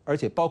府，而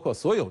且包括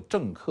所有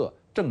政客、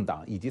政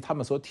党以及他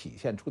们所体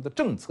现出的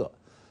政策，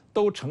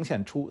都呈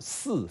现出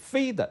4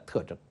非的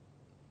特征。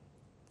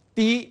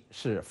第一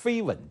是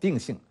非稳定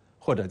性，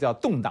或者叫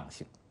动荡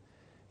性。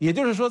也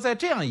就是说，在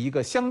这样一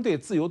个相对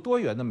自由多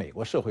元的美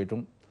国社会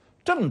中，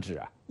政治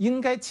啊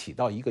应该起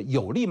到一个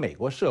有利美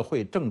国社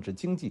会政治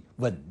经济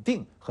稳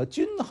定和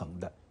均衡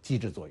的机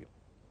制作用。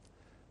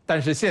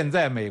但是现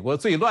在美国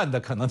最乱的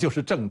可能就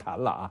是政坛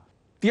了啊。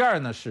第二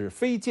呢是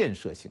非建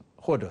设性，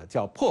或者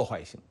叫破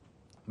坏性。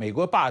美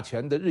国霸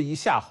权的日益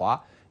下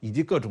滑以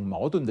及各种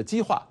矛盾的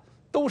激化，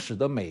都使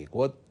得美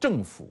国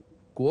政府、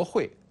国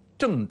会、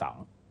政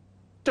党、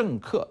政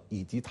客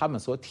以及他们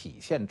所体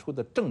现出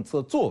的政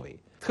策作为，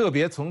特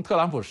别从特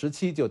朗普时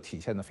期就体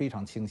现得非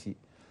常清晰，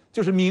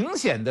就是明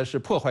显的是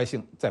破坏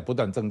性在不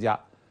断增加，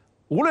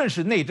无论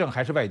是内政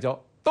还是外交，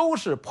都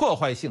是破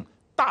坏性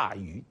大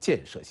于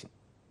建设性。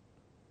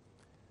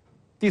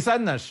第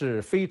三呢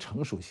是非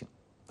成熟性，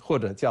或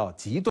者叫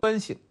极端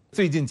性。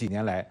最近几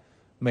年来，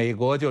美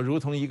国就如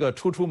同一个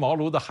初出茅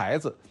庐的孩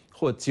子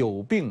或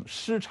久病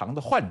失常的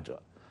患者，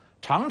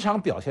常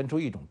常表现出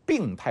一种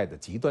病态的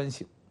极端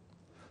性，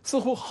似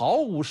乎毫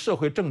无社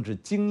会政治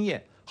经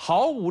验，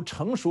毫无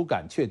成熟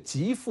感，却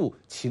极富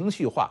情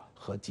绪化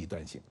和极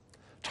端性，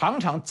常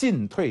常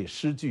进退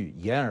失据、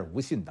言而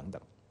无信等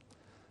等，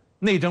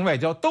内政外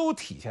交都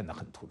体现得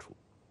很突出。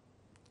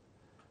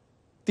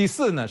第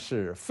四呢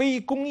是非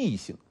公益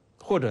性，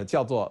或者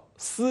叫做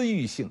私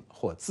欲性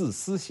或自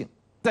私性。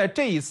在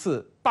这一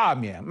次罢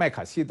免麦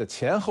卡锡的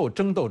前后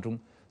争斗中，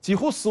几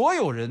乎所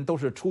有人都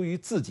是出于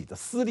自己的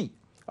私利，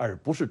而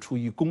不是出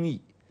于公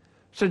益，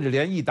甚至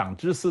连一党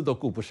之私都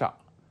顾不上，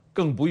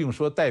更不用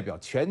说代表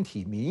全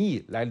体民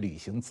意来履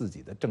行自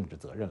己的政治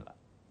责任了。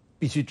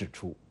必须指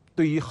出，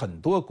对于很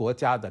多国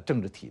家的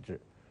政治体制、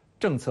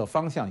政策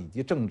方向以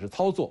及政治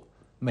操作，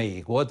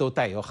美国都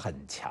带有很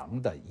强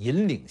的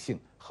引领性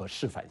和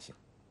示范性，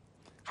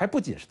还不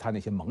仅是他那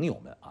些盟友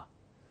们啊。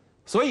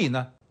所以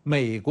呢，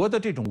美国的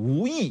这种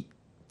无意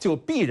就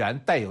必然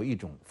带有一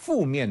种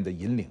负面的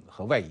引领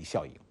和外溢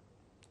效应。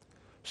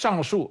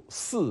上述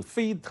4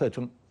非特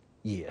征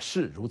也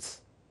是如此，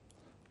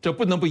这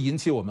不能不引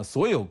起我们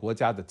所有国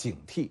家的警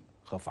惕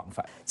和防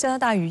范。加拿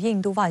大与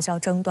印度外交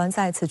争端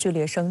再次剧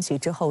烈升级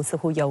之后，似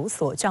乎有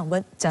所降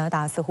温，加拿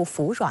大似乎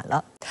服软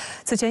了。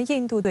此前，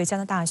印度对加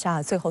拿大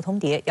下最后通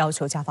牒，要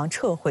求加方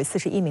撤回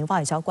41名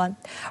外交官。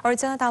而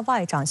加拿大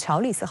外长乔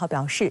利4号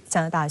表示，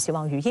加拿大希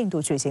望与印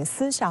度举行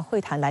私下会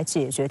谈来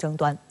解决争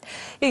端。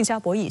印加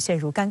博弈陷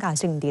入尴尬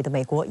境地的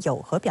美国有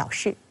何表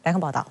示？来看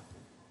报道。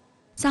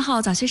3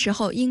号早些时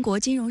候，英国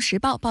《金融时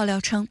报》爆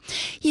料称，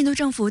印度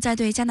政府在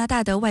对加拿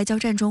大的外交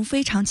战中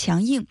非常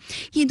强硬。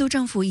印度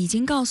政府已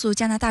经告诉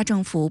加拿大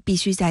政府，必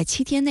须在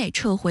7天内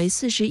撤回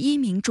41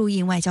名驻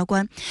印外交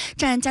官，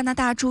占加拿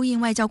大驻印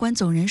外交官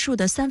总人数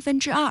的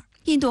2/3。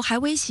印度还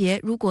威胁，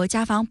如果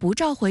加方不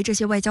召回这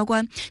些外交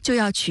官，就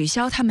要取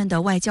消他们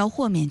的外交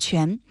豁免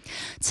权。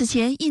此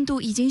前，印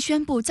度已经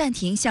宣布暂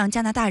停向加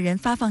拿大人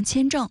发放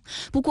签证。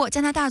不过，加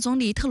拿大总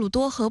理特鲁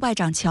多和外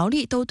长乔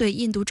利都对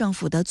印度政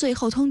府的最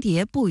后通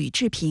牒不予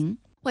置评。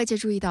外界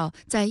注意到，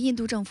在印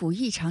度政府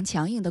异常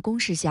强硬的攻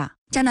势下，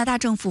加拿大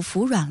政府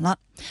服软了。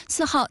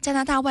4号，加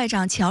拿大外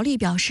长乔利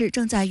表示，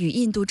正在与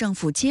印度政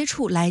府接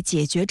触来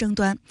解决争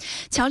端。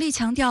乔利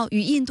强调，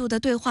与印度的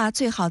对话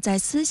最好在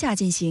私下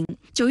进行。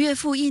9月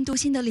赴印度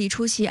新德里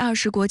出席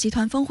20国集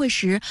团峰会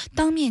时，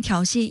当面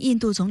挑衅印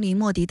度总理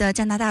莫迪的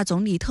加拿大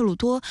总理特鲁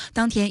多，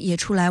当天也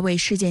出来为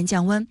事件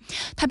降温。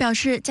他表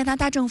示，加拿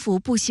大政府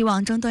不希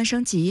望争端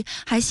升级，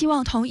还希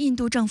望同印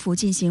度政府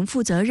进行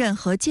负责任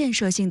和建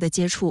设性的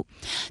接触。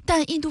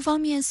但印度方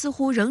面似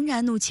乎仍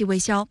然怒气未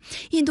消。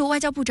印度外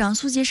交部长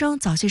苏杰生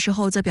早些时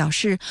候则表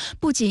示，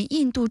不仅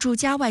印度驻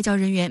加外交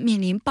人员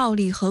面临暴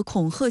力和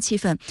恐吓气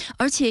氛，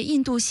而且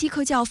印度锡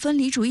克教分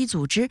离主义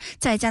组织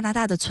在加拿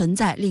大的存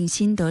在令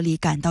新德里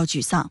感到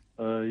沮丧。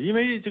因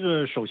为这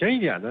个首先一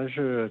点呢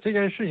是这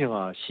件事情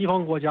啊，西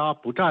方国家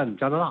不占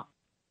加拿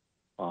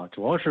大，啊，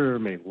主要是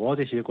美国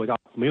这些国家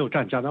没有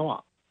占加拿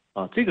大，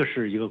啊，这个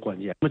是一个关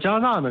键。那么加拿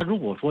大呢，如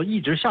果说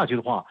一直下去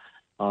的话，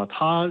啊，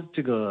它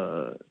这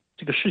个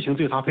事情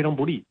对它非常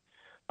不利。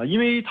因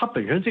为它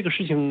本身这个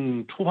事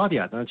情出发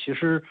点呢，其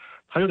实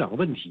它有2个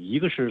问题，一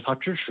个是它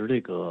支持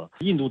这个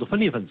印度的分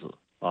裂分子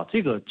啊，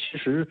这个其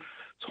实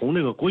从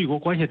这个国与国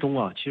关系中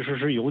啊，其实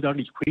是有点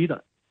理亏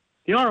的。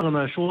第二个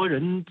呢，说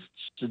人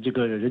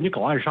家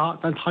搞暗杀，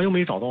但他又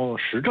没找到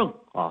实证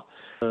啊，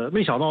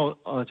没想到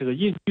这个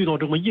遇到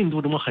印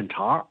度这么狠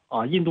茬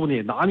啊，印度呢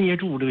也拿捏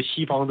住这个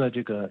西方的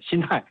这个心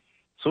态，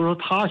所以说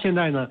他现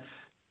在呢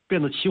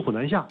变得骑虎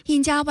难下。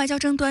印加外交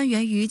争端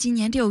源于今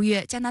年6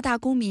月，加拿大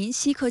公民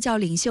锡克教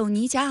领袖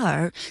尼贾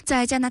尔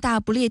在加拿大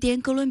不列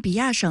颠哥伦比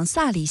亚省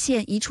萨里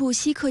县一处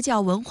锡克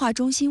教文化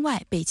中心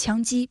外被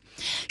枪击。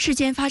事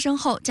件发生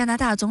后，加拿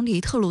大总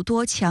理特鲁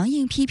多强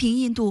硬批评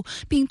印度，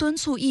并敦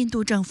促印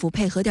度政府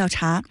配合调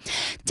查。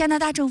加拿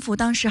大政府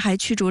当时还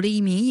驱逐了一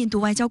名印度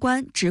外交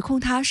官，指控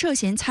他涉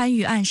嫌参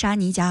与暗杀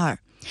尼贾尔。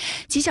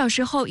几小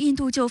时后，印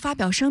度就发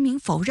表声明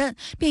否认，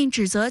并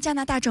指责加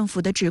拿大政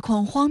府的指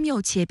控荒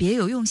谬且别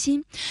有用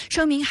心。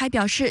声明还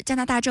表示，加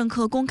拿大政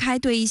客公开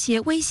对一些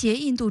威胁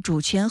印度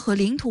主权和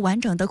领土完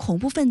整的恐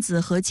怖分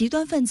子和极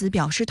端分子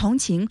表示同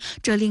情，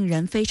这令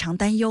人非常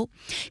担忧。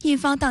印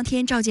方当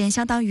天召见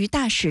相当于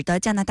大使的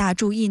加拿大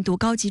驻印度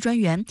高级专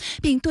员，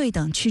并对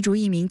等驱逐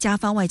一名加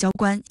方外交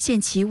官，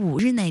限期5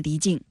日内离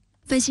境。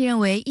分析认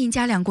为，印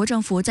加两国政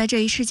府在这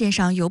一事件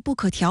上有不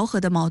可调和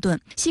的矛盾。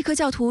锡克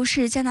教徒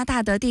是加拿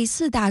大的第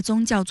4大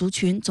宗教族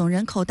群，总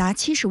人口达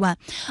70万，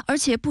而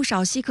且不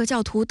少锡克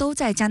教徒都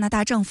在加拿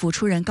大政府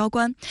出任高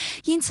官，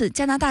因此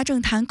加拿大政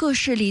坛各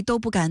势力都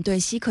不敢对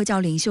锡克教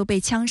领袖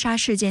被枪杀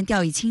事件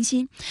掉以轻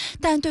心。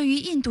但对于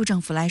印度政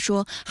府来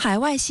说，海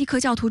外锡克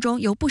教徒中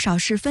有不少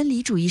是分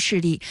离主义势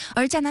力，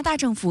而加拿大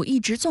政府一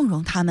直纵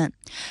容他们。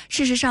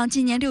事实上，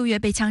今年6月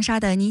被枪杀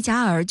的尼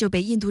贾尔就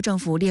被印度政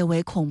府列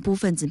为恐怖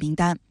分子名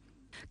单。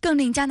更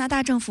令加拿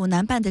大政府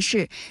难办的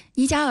是，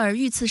尼贾尔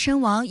遇刺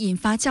身亡，引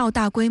发较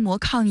大规模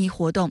抗议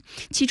活动。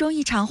其中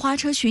一场花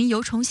车巡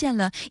游重现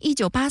了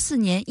1984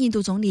年印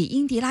度总理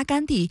英迪拉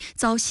甘地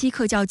遭锡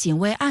克教警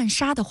卫暗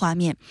杀的画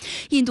面。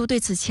印度对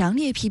此强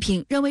烈批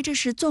评，认为这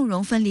是纵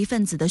容分离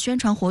分子的宣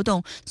传活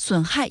动，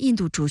损害印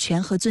度主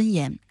权和尊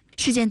严。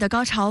事件的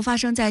高潮发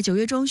生在9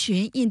月中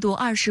旬印度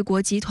20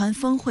国集团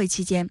峰会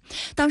期间，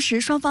当时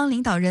双方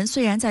领导人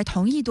虽然在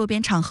同一多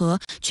边场合，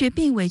却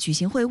并未举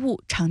行会晤，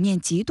场面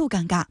极度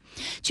尴尬。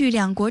据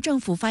两国政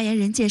府发言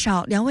人介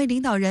绍，两位领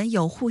导人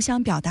有互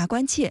相表达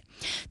关切，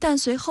但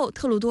随后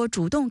特鲁多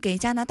主动给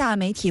加拿大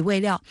媒体喂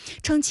料，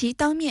称其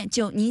当面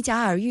就尼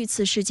贾尔遇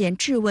刺事件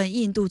质问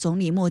印度总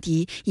理莫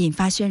迪，引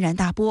发轩然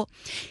大波。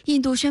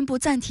印度宣布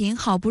暂停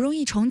好不容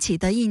易重启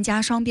的印加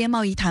双边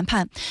贸易谈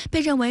判，被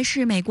认为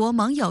是美国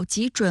盟友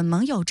及准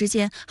盟友之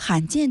间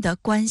罕见的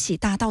关系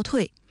大倒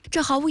退。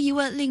这毫无疑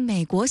问令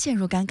美国陷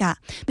入尴尬。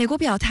美国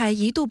表态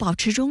一度保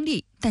持中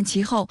立，但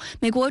其后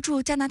美国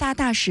驻加拿大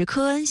大使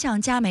科恩向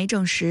加媒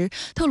证实，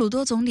特鲁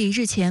多总理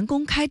日前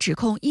公开指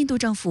控印度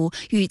政府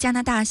与加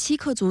拿大锡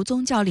克族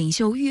宗教领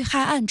袖遇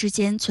害案之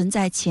间存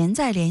在潜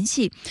在联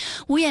系，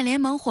五眼联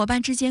盟伙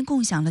伴之间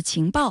共享了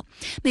情报。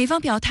美方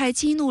表态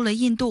激怒了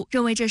印度，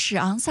认为这是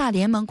昂萨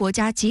联盟国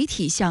家集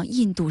体向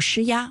印度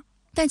施压。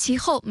但其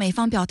后美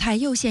方表态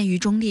又陷于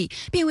中立，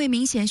并未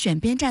明显选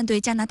边站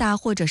对加拿大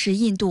或者是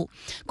印度。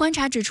观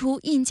察指出，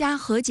印加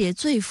和解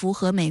最符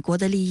合美国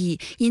的利益，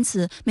因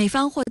此美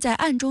方或在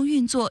暗中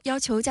运作，要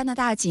求加拿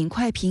大尽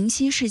快平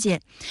息事件。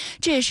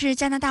这也是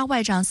加拿大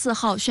外长4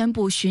号宣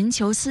布寻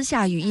求私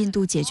下与印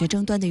度解决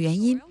争端的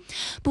原因。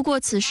不过，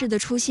此事的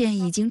出现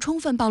已经充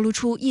分暴露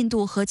出印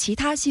度和其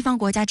他西方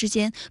国家之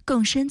间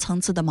更深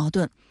层次的矛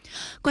盾。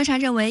观察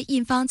认为，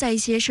印方在一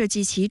些涉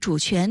及其主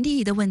权利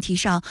益的问题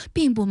上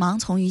并不盲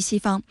从于西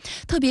方，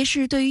特别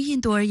是对于印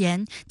度而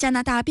言，加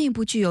拿大并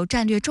不具有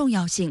战略重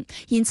要性，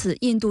因此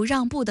印度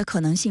让步的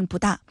可能性不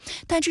大。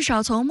但至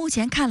少从目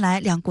前看来，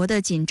两国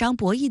的紧张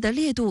博弈的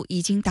烈度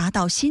已经达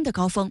到新的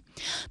高峰。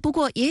不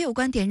过，也有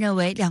观点认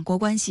为两国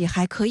关系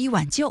还可以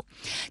挽救。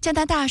加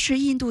拿大是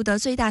印度的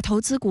最大投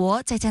资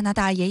国，在加拿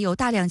大也有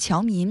大量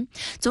侨民。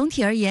总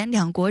体而言，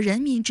两国人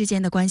民之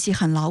间的关系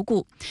很牢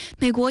固。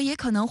美国也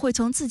可能会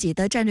从自己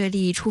的战略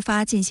利益出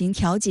发进行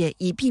调解，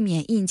以避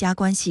免印加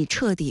关系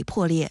彻底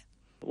破裂。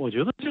我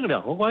觉得这个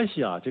两国关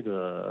系啊，这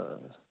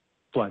个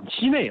短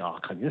期内啊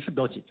肯定是比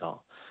较紧张，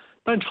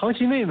但长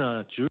期内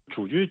呢，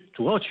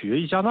主要取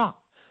决于加拿大。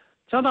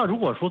加拿大如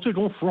果说最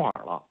终服软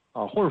了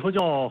啊，或者说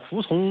叫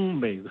服从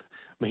美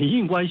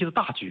印关系的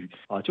大局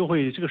啊，就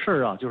会这个事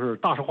儿啊，就是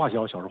大事化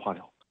小，小事化了。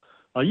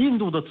啊，印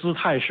度的姿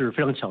态是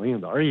非常强硬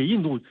的，而且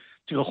印度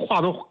这个话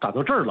都赶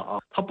到这儿了啊，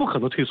他不可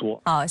能退缩。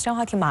好，相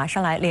话题马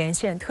上来连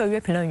线特约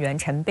评论员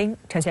陈斌，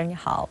陈先生你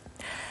好。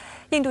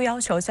印度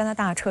要求加拿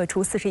大撤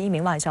出41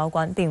名外交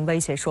官，并威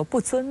胁说不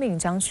遵命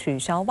将取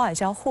消外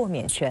交豁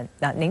免权。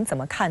那您怎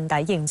么看待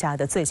印加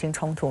的最新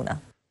冲突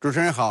呢？主持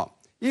人好，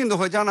印度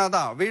和加拿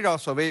大围绕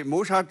所谓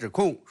谋杀指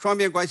控，双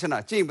边关系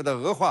呢进一步的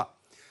恶化。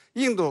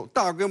印度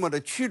大规模的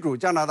驱逐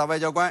加拿大外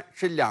交官，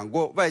是两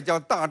国外交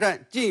大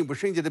战进一步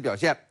升级的表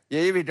现，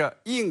也意味着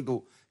印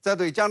度在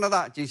对加拿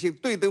大进行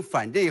对等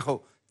反制以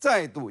后，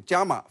再度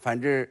加码反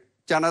制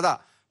加拿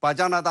大，把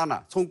加拿大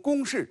呢从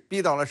攻势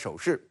逼到了守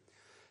势。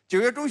9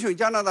月中旬，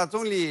加拿大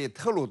总理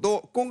特鲁多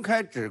公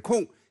开指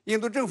控印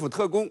度政府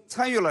特工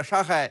参与了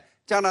杀害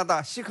加拿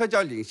大锡克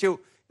教领袖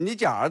尼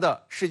贾尔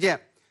的事件，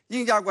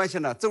印加关系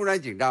呢骤然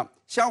紧张，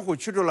相互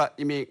驱逐了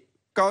一名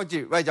高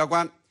级外交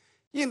官。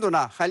印度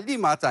呢还立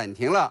马暂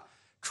停了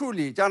处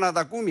理加拿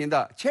大公民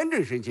的签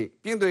证申请，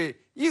并对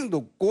印度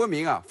国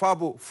民发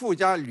布附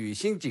加旅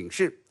行警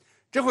示。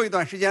之后一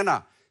段时间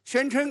呢，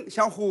宣称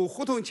相互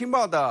互通情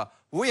报的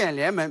五眼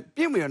联盟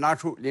并没有拿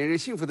出令人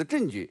信服的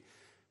证据，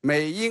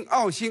美英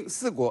澳新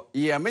4国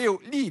也没有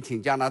力挺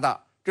加拿大，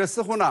这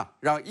似乎呢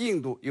让印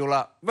度有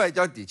了外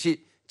交底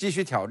气，继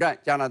续挑战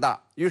加拿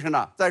大。于是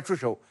呢再出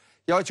手，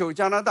要求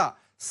加拿大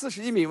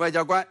41名外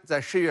交官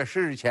在10月10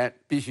日前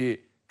必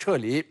须撤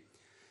离。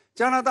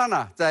加拿大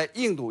呢在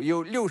印度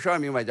有62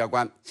名外交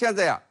官，现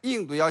在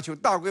印度要求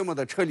大规模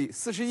的撤离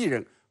41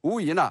人，无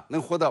疑呢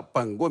能获得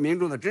本国民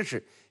众的支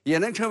持，也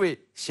能成为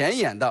显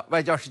眼的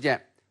外交事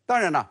件。当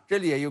然呢，这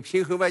里也有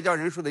平衡外交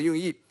人数的用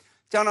意。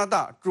加拿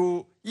大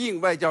驻印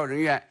外交人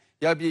员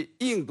要比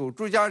印度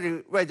驻加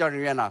外交人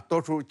员呢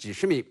多出几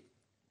十名。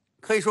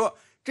可以说，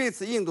这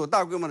次印度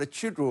大规模的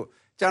驱逐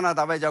加拿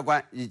大外交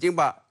官，已经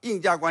把印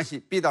加关系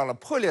逼到了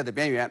破裂的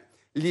边缘，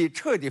离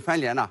彻底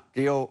翻脸呢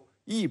只有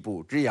一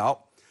步之遥。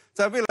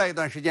在未来一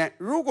段时间，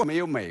如果没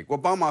有美国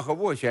帮忙和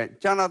斡旋，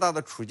加拿大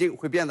的处境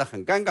会变得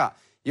很尴尬，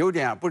有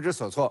点不知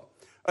所措。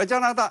而加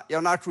拿大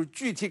要拿出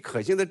具体可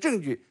行的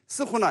证据，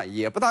似乎呢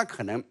也不大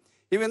可能，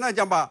因为那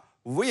将把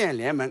五眼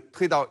联盟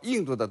推到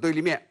印度的对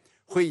立面，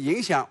会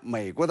影响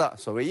美国的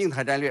所谓印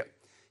太战略。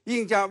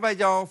印加外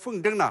交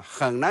纷争呢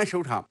很难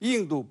收场，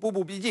印度步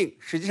步逼近，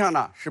实际上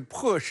呢是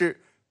迫使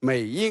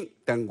美英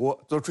等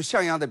国做出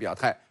像样的表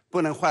态，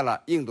不能坏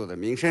了印度的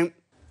名声。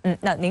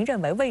那您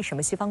认为为什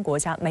么西方国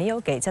家没有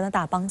给加拿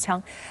大帮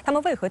腔？他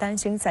们为何担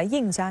心在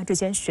印加之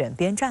间选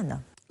边站呢？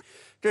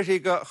这是一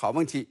个好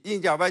问题。印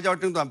加外交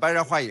争端白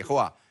热化以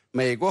后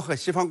美国和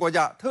西方国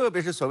家，特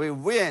别是所谓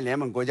五眼联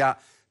盟国家，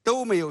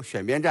都没有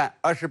选边站，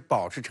而是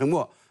保持沉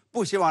默，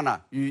不希望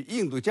呢与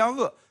印度交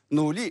恶，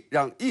努力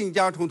让印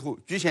加冲突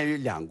局限于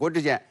两国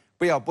之间，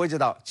不要波及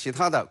到其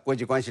他的国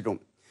际关系中。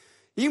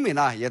英美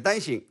呢也担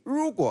心，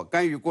如果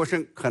干预过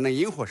深，可能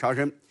引火烧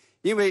身。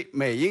因为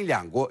美英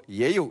两国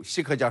也有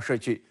锡克教社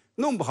区，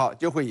弄不好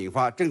就会引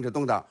发政治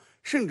动荡，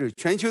甚至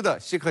全球的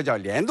锡克教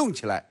联动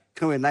起来，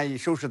成为难以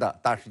收拾的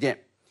大事件。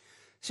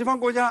西方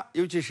国家，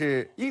尤其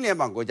是英联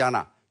邦国家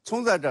呢，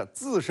存在着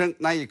自身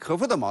难以克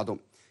服的矛盾。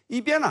一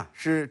边呢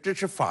是支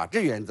持法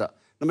治原则，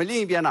那么另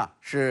一边呢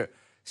是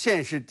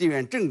现实地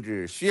缘政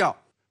治需要，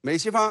美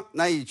西方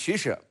难以取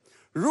舍。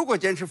如果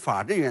坚持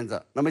法治原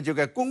则，那么就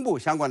该公布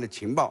相关的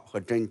情报和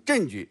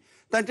证据。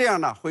但这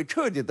样呢，会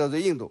彻底得罪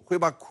印度，会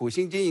把苦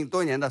心经营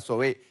多年的所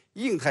谓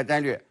印太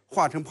战略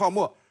化成泡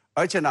沫，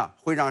而且呢，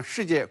会让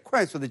世界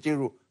快速的进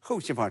入后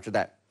西方时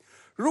代。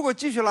如果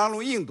继续拉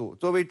拢印度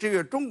作为制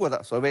约中国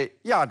的所谓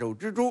亚洲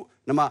之珠，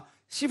那么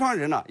西方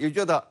人呢又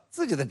觉得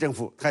自己的政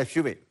府太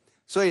虚伪，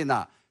所以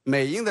呢，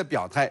美英的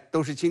表态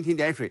都是蜻蜓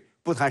点水，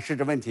不谈实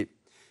质问题。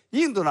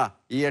印度呢，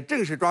也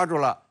正是抓住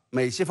了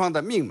美西方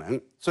的命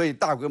门，所以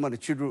大规模的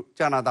驱逐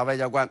加拿大外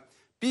交官，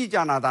逼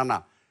加拿大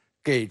呢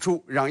给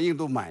出让印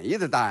度满意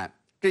的答案。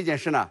这件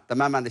事呢得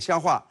慢慢的消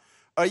化，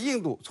而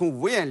印度从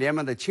五眼联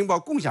盟的情报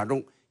共享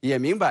中也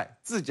明白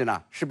自己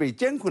呢是被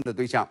监控的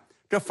对象，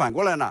这反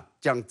过来呢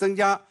将增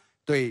加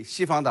对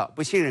西方的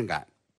不信任感。